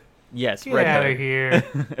 Yes, Get Red out Hood. of here.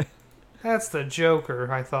 That's the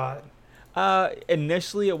Joker, I thought.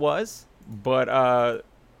 Initially it was, but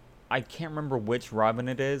I can't remember which Robin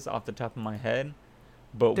it is off the top of my head.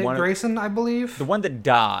 But Dick Grayson, I believe. the one that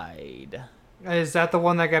died. Is that the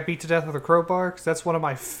one that got beat to death with a crowbar? 'Cause that's one of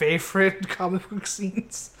my favorite comic book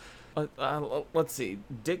scenes. Let's see,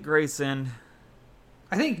 Dick Grayson.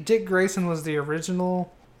 I think Dick Grayson was the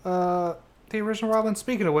original Robin.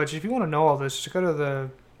 Speaking of which, if you want to know all this, just go to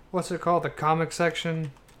the comic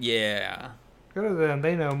section. Yeah, Go to them.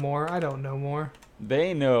 They know more. I don't know more.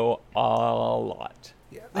 they know a lot.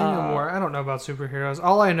 Yeah, they know more. I don't know about superheroes.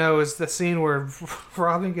 All I know is the scene where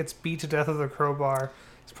Robin gets beat to death with a crowbar.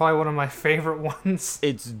 It's probably one of my favorite ones.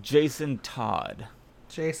 It's Jason Todd.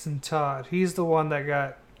 Jason Todd. He's the one that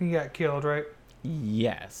got killed, right?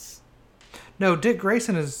 Yes. No, Dick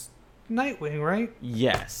Grayson is Nightwing, right?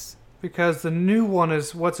 Yes. Because the new one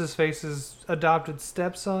is what's-his-face's adopted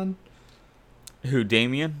stepson. Who,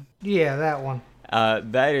 Damien? Yeah, that one.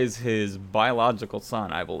 That is his biological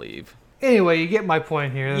son, I believe. Anyway, you get my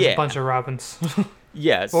point here. There's Yeah. a bunch of Robins.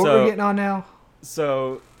 Yeah, What were we getting on now?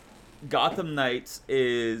 So, Gotham Knights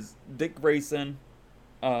is Dick Grayson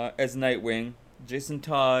as Nightwing, Jason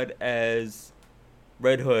Todd as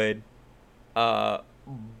Red Hood,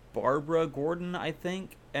 Barbara Gordon, I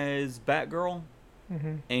think, as Batgirl,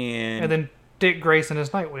 and then Dick Grayson is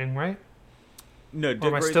Nightwing, right? no, Or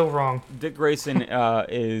am I still wrong? Dick Grayson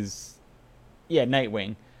is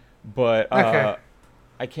Nightwing, but Okay.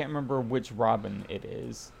 I can't remember which Robin it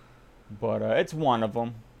is, but it's one of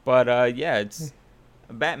them. But it's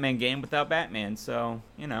a Batman game without Batman, so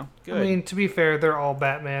good. I mean, to be fair, they're all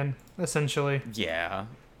Batman, essentially. Yeah,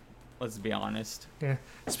 let's be honest. Yeah.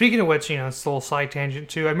 Speaking of which, it's a little side tangent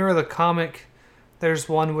too. I remember the comic. There's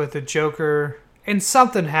one with the Joker, and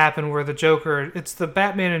something happened where the Joker. It's the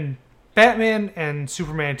Batman and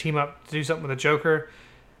Superman team up to do something with the Joker.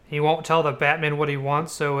 He won't tell the Batman what he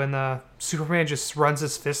wants, so when the Superman just runs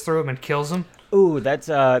his fist through him and kills him. Ooh, that's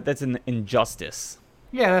an injustice.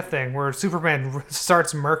 Yeah, that thing where Superman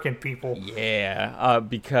starts murking people. Yeah,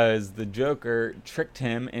 because the Joker tricked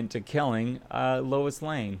him into killing Lois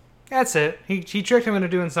Lane. That's it. He tricked him into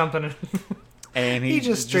doing something, And he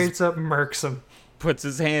just straight up murks him. puts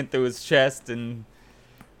his hand through his chest, and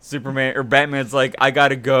Batman's like, I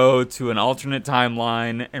gotta go to an alternate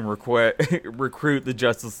timeline and recruit the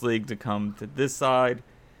Justice League to come to this side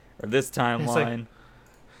or this timeline.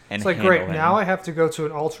 It's like, great, now I have to go to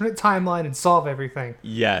an alternate timeline and solve everything.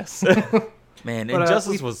 Yes. Man, But,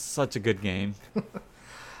 Injustice was such a good game.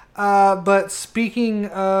 But speaking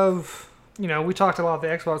of, we talked a lot about the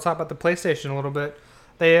Xbox, let's talk about the PlayStation a little bit.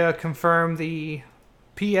 They confirmed the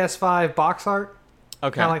PS5 box art.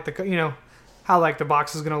 Okay. Kind of like how like the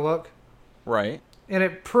box is going to look. Right. And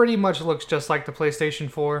it pretty much looks just like the PlayStation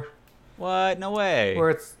 4. What? No way. Where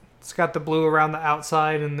it's got the blue around the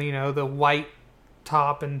outside and, the white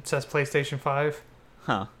top and it says PlayStation 5.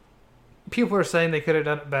 Huh. People are saying they could have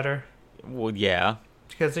done it better. Well, yeah.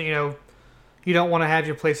 Because, you don't want to have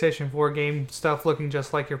your PlayStation 4 game stuff looking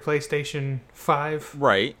just like your PlayStation 5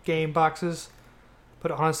 Right. game boxes.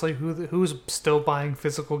 But honestly, who's still buying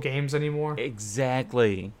physical games anymore?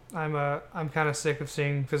 Exactly. I'm kind of sick of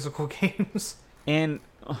seeing physical games. And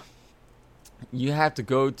you have to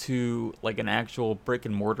go to like an actual brick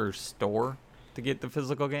and mortar store to get the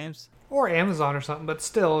physical games. Or Amazon or something, but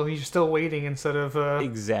still, you're still waiting instead of...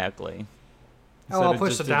 Exactly. I'll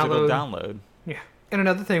push the download. Yeah. And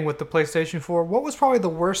another thing with the PlayStation 4, what was probably the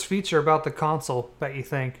worst feature about the console that you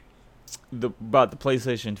think? About the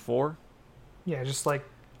PlayStation 4? Yeah, just like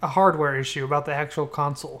a hardware issue about the actual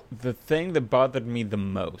console. The thing that bothered me the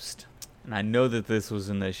most, and I know that this was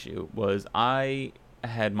an issue, was I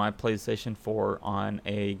had my PlayStation 4 on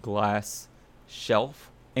a glass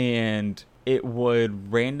shelf, and it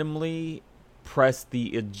would randomly press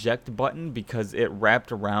the eject button because it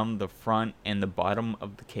wrapped around the front and the bottom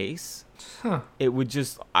of the case. Huh. It would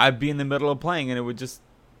just, I'd be in the middle of playing and it would just,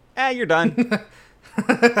 you're done.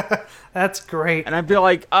 That's great. And I'd be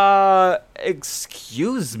like,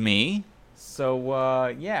 excuse me. So,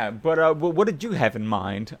 yeah, but what did you have in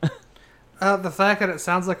mind? The fact that it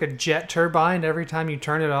sounds like a jet turbine every time you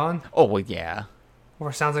turn it on. Oh, well, yeah.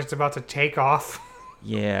 Or it sounds like it's about to take off.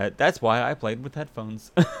 Yeah, that's why I played with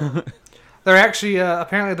headphones. They're actually,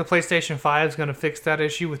 apparently the PlayStation 5 is going to fix that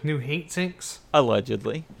issue with new heat sinks.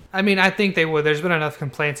 Allegedly. I mean, I think they would. There's been enough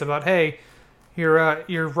complaints about, hey, your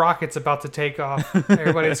rocket's about to take off.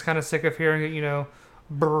 Everybody's kind of sick of hearing it,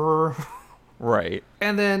 brrr. Right.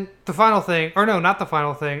 And then the final thing, or no, not the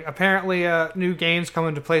final thing. Apparently, new games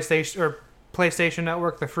coming to PlayStation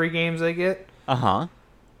Network, the free games they get. Uh-huh.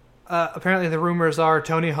 Apparently, the rumors are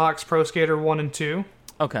Tony Hawk's Pro Skater 1 and 2.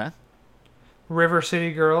 Okay. River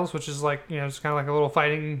City Girls, which is like, it's kind of like a little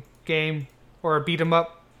fighting game or a beat 'em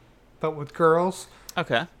up, but with girls.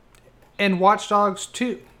 Okay. And Watch Dogs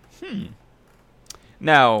 2.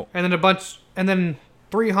 Now, And then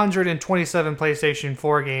 327 PlayStation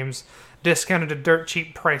 4 games discounted at dirt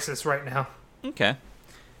cheap prices right now. okay.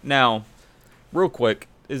 Now, real quick,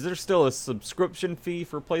 is there still a subscription fee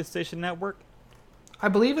for PlayStation Network? I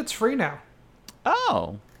believe it's free now.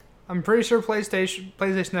 Oh. I'm pretty sure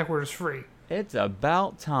PlayStation Network is free. It's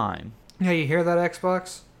about time. Yeah, you hear that,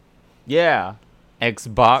 Xbox? Yeah.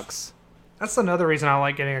 Xbox. That's another reason I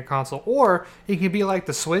like getting a console. Or it can be like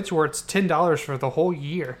the Switch where it's $10 for the whole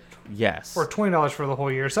year. Yes. Or $20 for the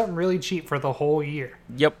whole year. Something really cheap for the whole year.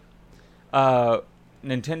 Yep.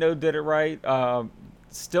 Nintendo did it right.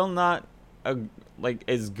 Still not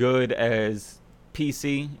as good as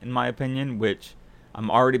PC, in my opinion, which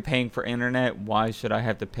I'm already paying for internet. Why should I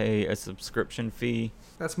have to pay a subscription fee?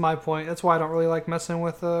 That's my point. That's why I don't really like messing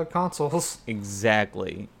with consoles.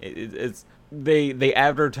 Exactly. They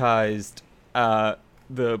advertised the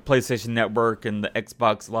PlayStation Network and the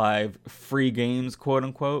Xbox Live free games, quote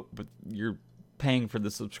unquote, but you're paying for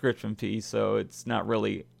the subscription fee, so it's not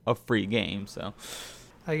really a free game. So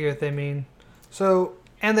I get what they mean. So,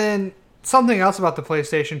 and then something else about the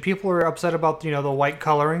PlayStation. People are upset about, the white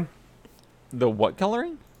coloring. The what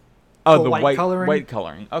coloring? Oh, the white coloring. White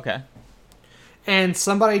coloring. Okay. And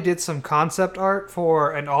somebody did some concept art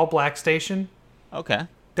for an all-black station. Okay.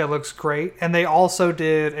 That looks great. And they also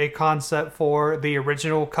did a concept for the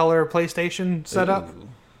original color PlayStation setup. Ooh.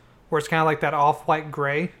 Where it's kind of like that off-white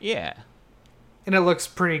gray. Yeah. And it looks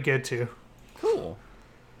pretty good, too. Cool.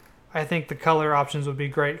 I think the color options would be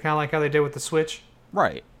great. Kind of like how they did with the Switch.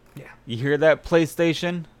 Right. Yeah. You hear that,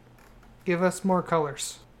 PlayStation? Give us more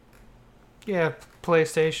colors. Yeah,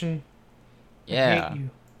 PlayStation. Yeah. I hate you.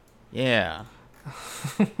 Yeah.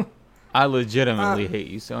 I legitimately hate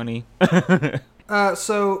you, Sony.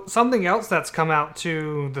 So something else that's come out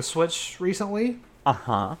to the Switch recently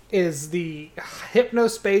Uh-huh. is the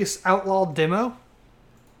Hypnospace Outlaw demo,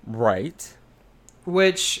 Right.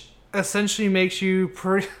 which essentially makes you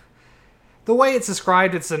pretty... The way it's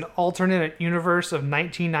described, it's an alternate universe of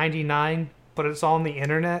 1999, but it's on the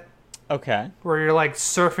internet, Okay. where you're like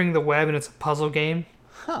surfing the web and it's a puzzle game,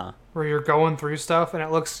 Huh. where you're going through stuff and it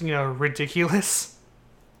looks, ridiculous.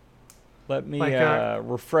 Let me Like,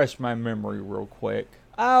 refresh my memory real quick.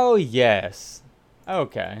 Oh, yes.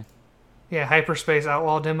 Okay. Yeah, Hyperspace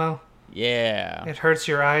Outlaw demo. Yeah. It hurts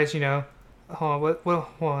your eyes, Hold on, hold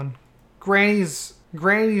on. Granny's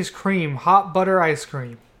cream, hot butter ice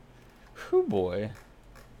cream. Oh boy.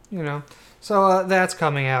 So that's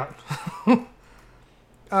coming out.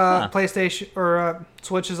 PlayStation or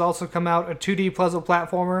Switch has also come out, a 2D puzzle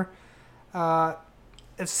platformer.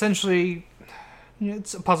 It's essentially,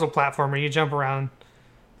 it's a puzzle platformer. You jump around.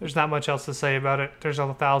 There's not much else to say about it. There's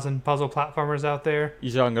 1,000 puzzle platformers out there.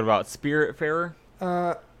 You talking about Spiritfarer?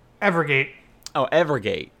 Evergate. Oh,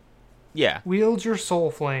 Evergate. Yeah. Wield your soul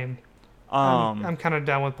flame. I'm kind of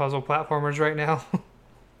done with puzzle platformers right now.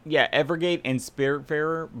 Yeah, Evergate and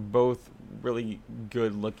Spiritfarer, both really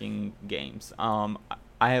good looking games. I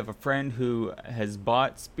have a friend who has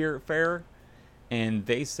bought Spiritfarer, and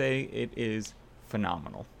they say it is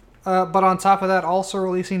phenomenal. But on top of that, also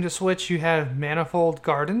releasing to Switch, you have Manifold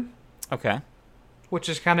Garden, Okay. which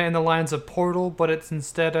is kind of in the lines of Portal, but it's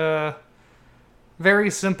instead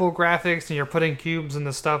very simple graphics, and you're putting cubes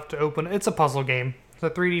into stuff to open. It's a puzzle game. It's a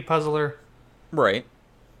 3D puzzler. Right.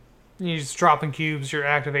 You're just dropping cubes, you're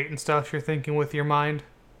activating stuff, you're thinking with your mind.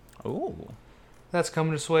 Ooh. That's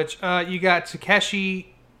coming to Switch. You got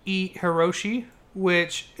Takeshi Hiroshi,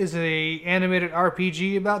 which is a animated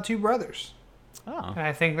RPG about two brothers. Oh. And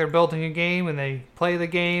I think they're building a game, and they play the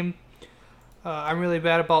game. I'm really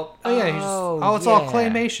bad about... Oh, yeah. It's all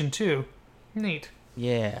claymation, too. Neat.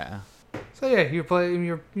 Yeah. So, yeah,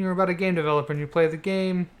 you're about a game developer, and you play the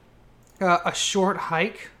game. A short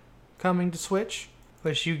hike coming to Switch.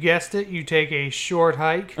 Which, you guessed it, you take a short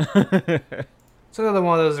hike. It's another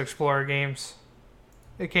one of those Explorer games.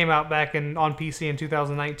 It came out back on PC in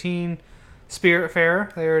 2019.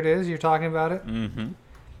 Spiritfarer, there it is. You're talking about it. Mm-hmm.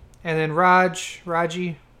 And then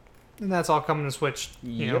Raji, and that's all coming to Switch.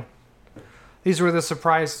 You know, these were the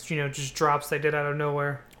surprise, just drops they did out of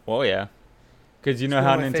nowhere. Well, yeah, because you know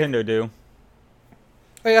how Nintendo do.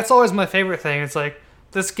 Oh, yeah, that's always my favorite thing. It's like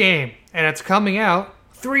this game, and it's coming out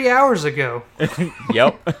 3 hours ago.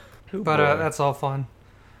 Yep. But that's all fun.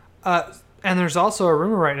 And there's also a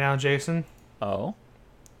rumor right now, Jason, Oh.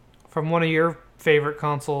 from one of your favorite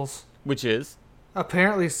consoles. Which is?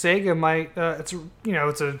 Apparently, Sega might. It's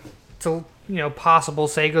possible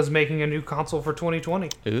Sega's making a new console for 2020.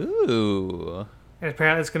 Ooh. And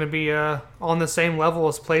apparently, it's going to be on the same level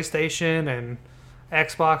as PlayStation and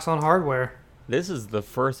Xbox on hardware. This is the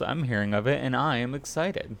first I'm hearing of it, and I am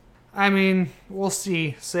excited. I mean, we'll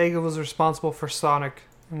see. Sega was responsible for Sonic,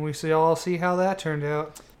 and we all see how that turned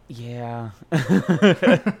out. Yeah.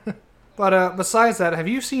 But besides that, have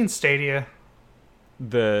you seen Stadia?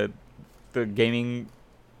 The gaming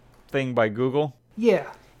thing by Google? Yeah.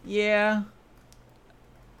 Yeah.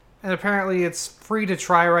 And apparently it's free to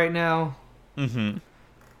try right now. Mm-hmm.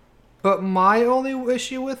 But my only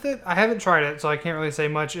issue with it, I haven't tried it, so I can't really say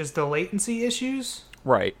much, is the latency issues.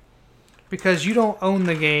 Right. Because you don't own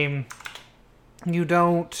the game. You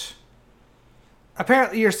don't...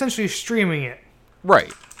 Apparently, you're essentially streaming it.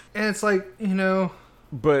 Right. And it's like,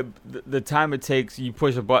 But the time it takes, you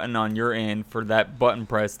push a button on your end for that button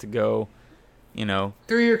press to go,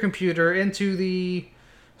 through your computer, into the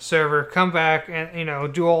server, come back,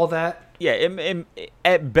 and, do all that. Yeah,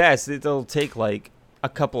 at best, it'll take like a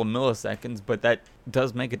couple of milliseconds, but that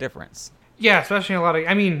does make a difference. Yeah, especially in a lot of...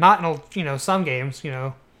 I mean, not in, some games,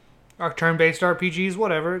 our turn-based RPGs,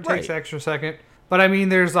 whatever. It takes an extra second. But, I mean,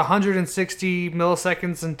 there's 160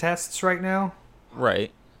 milliseconds in tests right now.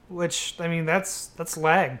 Right. Which, I mean, that's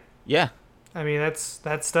lag. Yeah. I mean, that's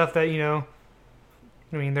stuff that,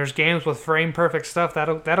 I mean, there's games with frame-perfect stuff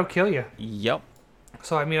that'll kill you. Yep.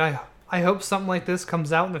 So, I mean, I hope something like this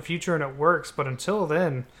comes out in the future and it works. But until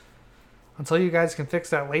then, until you guys can fix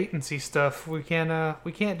that latency stuff, we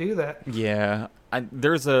can't do that. Yeah.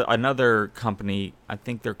 There's another company, I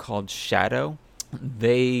think they're called Shadow.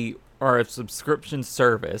 They are a subscription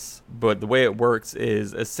service, but the way it works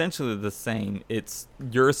is essentially the same. It's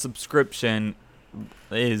your subscription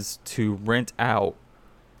is to rent out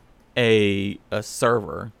a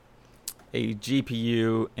server, a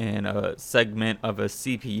GPU, and a segment of a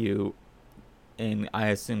CPU in, I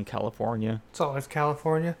assume, California. It's always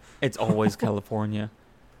California. It's always California.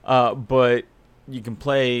 But you can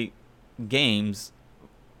play games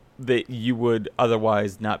that you would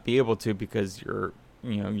otherwise not be able to because your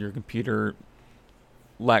computer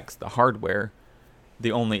lacks the hardware.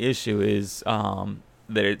 The only issue is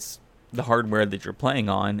that it's the hardware that you're playing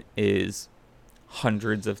on is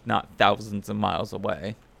hundreds, if not thousands of miles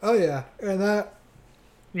away. Oh, yeah. And that,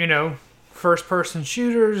 first-person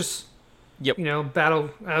shooters, Yep. player-unknown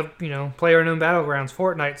Battlegrounds,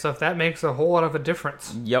 Fortnite stuff, that makes a whole lot of a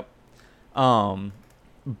difference. Yep.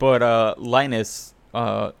 But Linus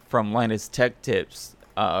from Linus Tech Tips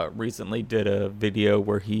recently did a video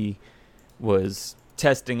where he was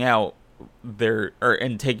testing out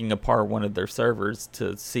and taking apart one of their servers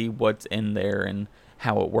to see what's in there and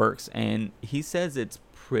how it works, and he says it's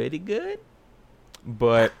pretty good,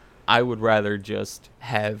 but I would rather just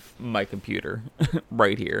have my computer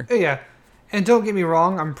right here. Yeah, and don't get me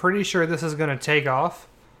wrong, I'm pretty sure this is going to take off.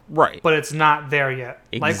 Right. But it's not there yet.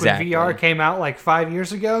 Exactly. Like when VR came out like 5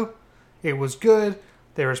 years ago, it was good,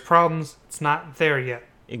 there was problems, it's not there yet.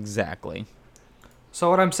 Exactly. So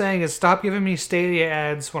what I'm saying is stop giving me Stadia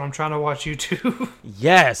ads when I'm trying to watch YouTube.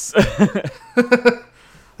 Yes.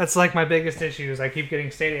 That's like my biggest issue is I keep getting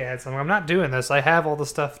Stadia ads. I'm not doing this. I have all the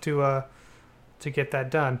stuff to get that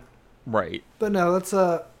done. Right. But no, let's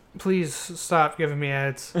please stop giving me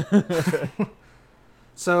ads.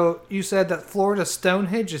 So you said that Florida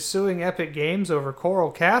Stonehenge is suing Epic Games over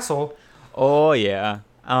Coral Castle. Oh yeah.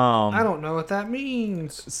 I don't know what that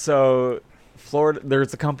means. So Florida,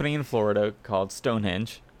 there's a company in Florida called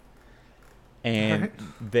Stonehenge, and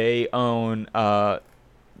Alright. they own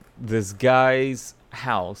this guy's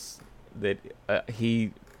house that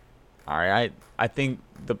he, all right, I think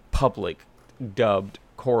the public dubbed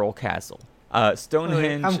Coral Castle.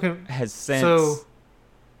 Stonehenge has since. So,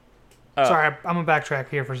 sorry, I'm gonna backtrack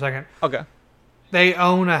here for a second. Okay. They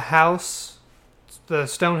own a house. The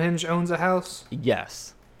Stonehenge owns a house.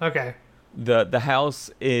 Yes. Okay. The house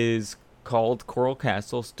is called Coral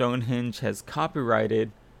Castle. Stonehenge has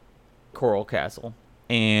copyrighted Coral Castle,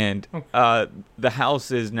 and the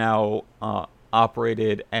house is now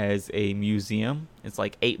operated as a museum. It's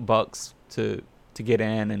like $8 to get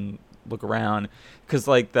in and look around, because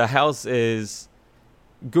like the house is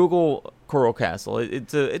Google Coral Castle.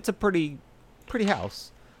 It's a pretty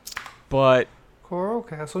house, but Coral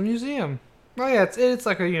Castle Museum. Oh yeah, it's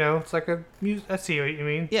like a it's like a I see what you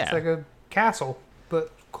mean. Yeah. It's like a castle,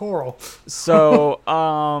 but coral. so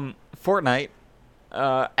Fortnite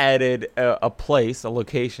added a place, a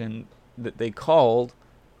location that they called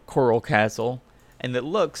Coral Castle, and it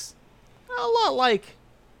looks a lot like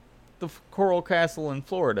the Coral Castle in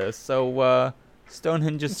Florida. So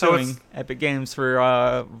Stonehenge is So suing Epic Games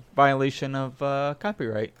for violation of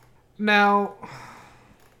copyright. Now,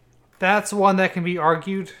 that's one that can be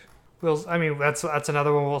argued. That's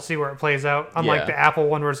another one. We'll see where it plays out. Unlike Yeah. the Apple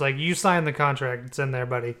one, where it's like you signed the contract, it's in there,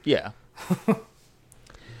 buddy. Yeah.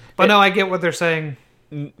 But no, I get what they're saying.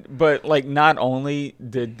 But like, not only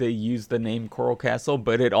did they use the name Coral Castle,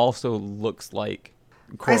 but it also looks like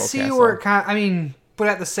Coral I see Castle. where it but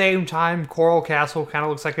at the same time, Coral Castle kind of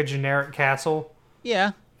looks like a generic castle.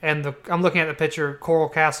 Yeah. And I'm looking at the picture. Coral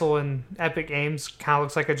Castle in Epic Games kind of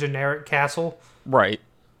looks like a generic castle. Right.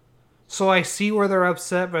 So I see where they're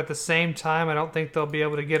upset, but at the same time, I don't think they'll be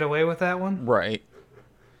able to get away with that one. Right.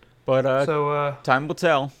 But time will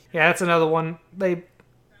tell. Yeah, that's another one.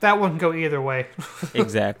 That one can go either way.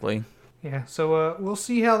 Exactly. Yeah, so we'll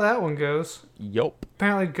see how that one goes. Yup.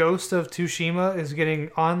 Apparently, Ghost of Tsushima is getting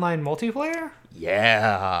online multiplayer.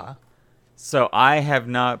 Yeah. So I have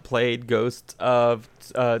not played Ghost of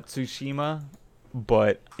Tsushima,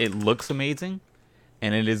 but it looks amazing,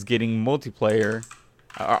 and it is getting multiplayer,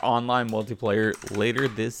 online multiplayer later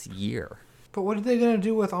this year. But what are they gonna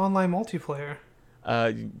do with online multiplayer?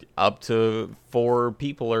 Up to 4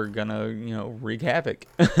 people are gonna, wreak havoc.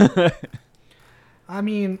 I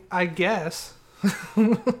mean, I guess.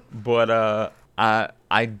 But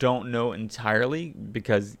I don't know entirely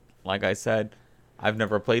because, like I said, I've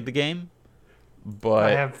never played the game.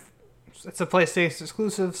 But it's a PlayStation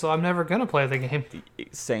exclusive, so I'm never gonna play the game.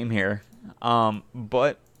 Same here.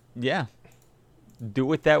 But yeah, do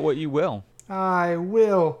with that what you will. I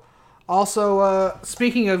will. Also,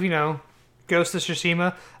 speaking of Ghost of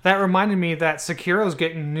Tsushima, that reminded me that Sekiro's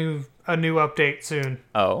getting a new update soon.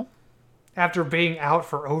 Oh. After being out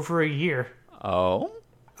for over a year. Oh.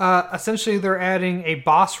 Essentially, they're adding a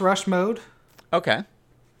boss rush mode, Okay.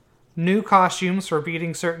 new costumes for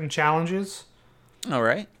beating certain challenges, All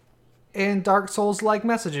right. and Dark Souls-like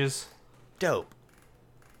messages. Dope.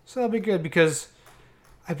 So that'll be good because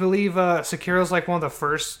I believe Sekiro's like one of the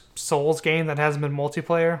first Souls game that hasn't been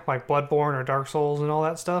multiplayer, like Bloodborne or Dark Souls and all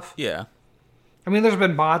that stuff. Yeah. I mean, there's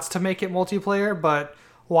been mods to make it multiplayer, but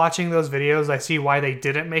watching those videos, I see why they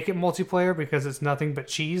didn't make it multiplayer because it's nothing but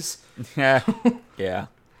cheese. Yeah. Yeah.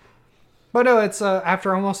 But no, it's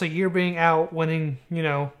after almost a year being out, winning,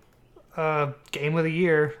 Game of the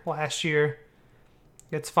Year last year.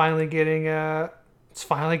 It's finally getting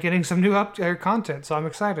some new content, so I'm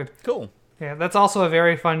excited. Cool. Yeah, that's also a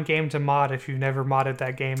very fun game to mod if you've never modded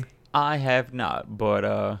that game. I have not,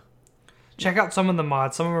 but Check out some of the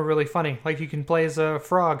mods. Some of them are really funny. Like you can play as a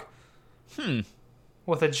frog.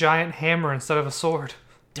 With a giant hammer instead of a sword.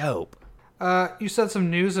 dope. You said some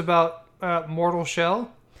news about Mortal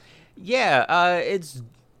Shell. Yeah, it's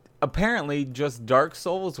apparently just Dark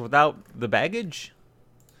Souls without the baggage.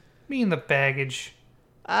 Me and the baggage.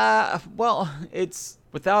 Well, it's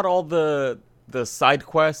without all the side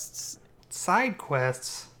quests. Side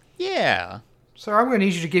quests? Yeah. So I'm going to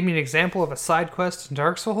need you to give me an example of a side quest in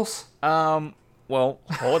Dark Souls. Well,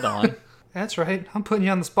 hold on. That's right. I'm putting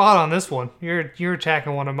you on the spot on this one. You're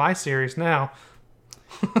attacking one of my series now.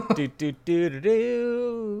 do do do do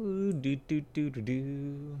do do do do do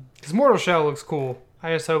do. Because Mortal Shell looks cool.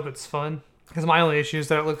 I just hope it's fun. Because my only issue is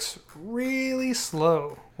that it looks really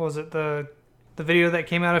slow. Was it the video that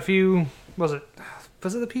came out was it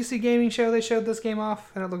the PC gaming show they showed this game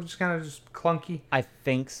off? And it looked just kind of just clunky. I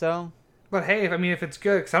think so. But hey, if it's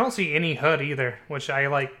good, because I don't see any HUD either, which I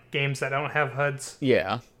like games that don't have HUDs.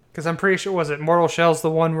 Yeah. Because I'm pretty sure, was it Mortal Shell's the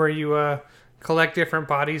one where you collect different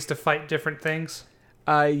bodies to fight different things?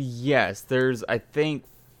 Yes. There's, I think,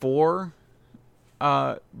 4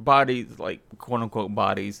 bodies, like quote-unquote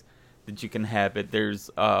bodies, that you can have it. There's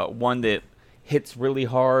one that hits really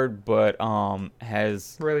hard, but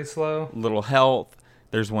has Really slow. little health.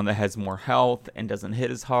 There's one that has more health and doesn't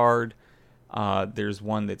hit as hard. There's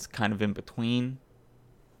one that's kind of in between.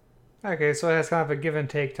 Okay, so it has kind of a give and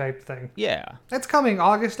take type thing. Yeah. It's coming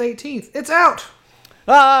August 18th. It's out!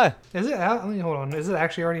 Ah! Is it out? Hold on. Is it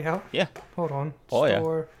actually already out? Yeah. Hold on. Oh, yeah.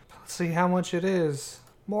 Let's see how much it is.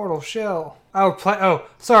 Mortal Shell.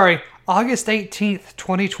 Sorry. August 18th,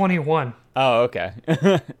 2021. Oh, okay.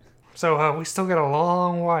 So we still got a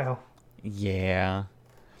long while. Yeah.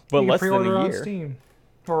 But You can less than pre-order a on year. Steam.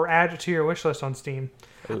 Or add it to your wish list on Steam.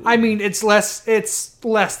 Ooh. I mean, it's less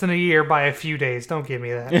than a year by a few days. Don't give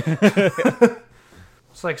me that.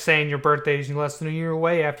 It's like saying your birthday's less than a year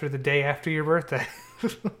away after the day after your birthday.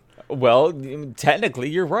 Well, technically,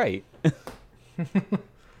 you're right.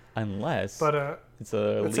 Unless it's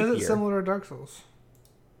a it leap says it's year. similar to Dark Souls.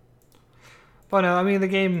 But no, the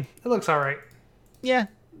game, it looks alright. Yeah.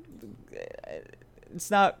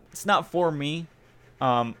 It's not for me.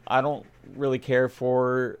 I don't really care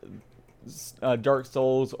for Dark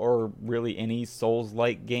Souls or really any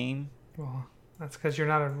Souls-like game. Well, that's because you're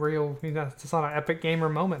not it's not an epic gamer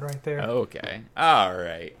moment right there. Okay. All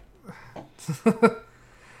right.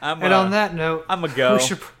 And on that note, I'm a go.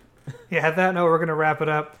 At that note, we're going to wrap it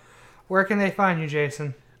up. Where can they find you,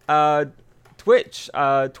 Jason? Twitch.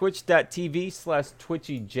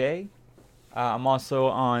 Twitch.tv/Twitchy Jay. I'm also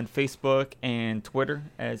on Facebook and Twitter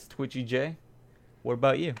as Twitchy Jay. What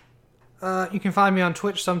about you? You can find me on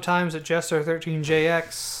Twitch sometimes at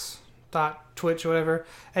Jester13JX.Twitch, whatever.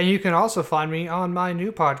 And you can also find me on my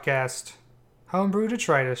new podcast, Homebrew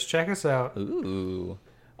Detritus. Check us out. Ooh.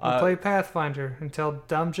 We play Pathfinder and tell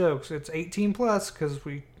dumb jokes. It's 18 plus because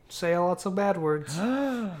we say lots of bad words.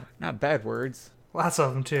 Not bad words. Lots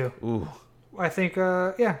of them too. Ooh. I think,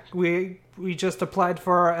 we just applied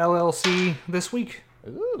for our LLC this week.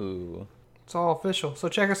 Ooh. It's all official. So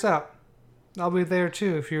check us out. I'll be there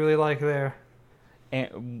too if you really like there.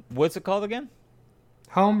 And what's it called again?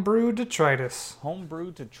 Homebrew Detritus.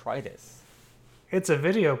 Homebrew Detritus. It's a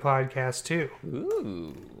video podcast too.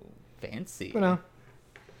 Ooh. Fancy. But no.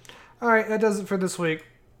 Alright, that does it for this week.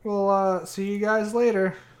 We'll see you guys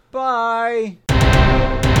later. Bye.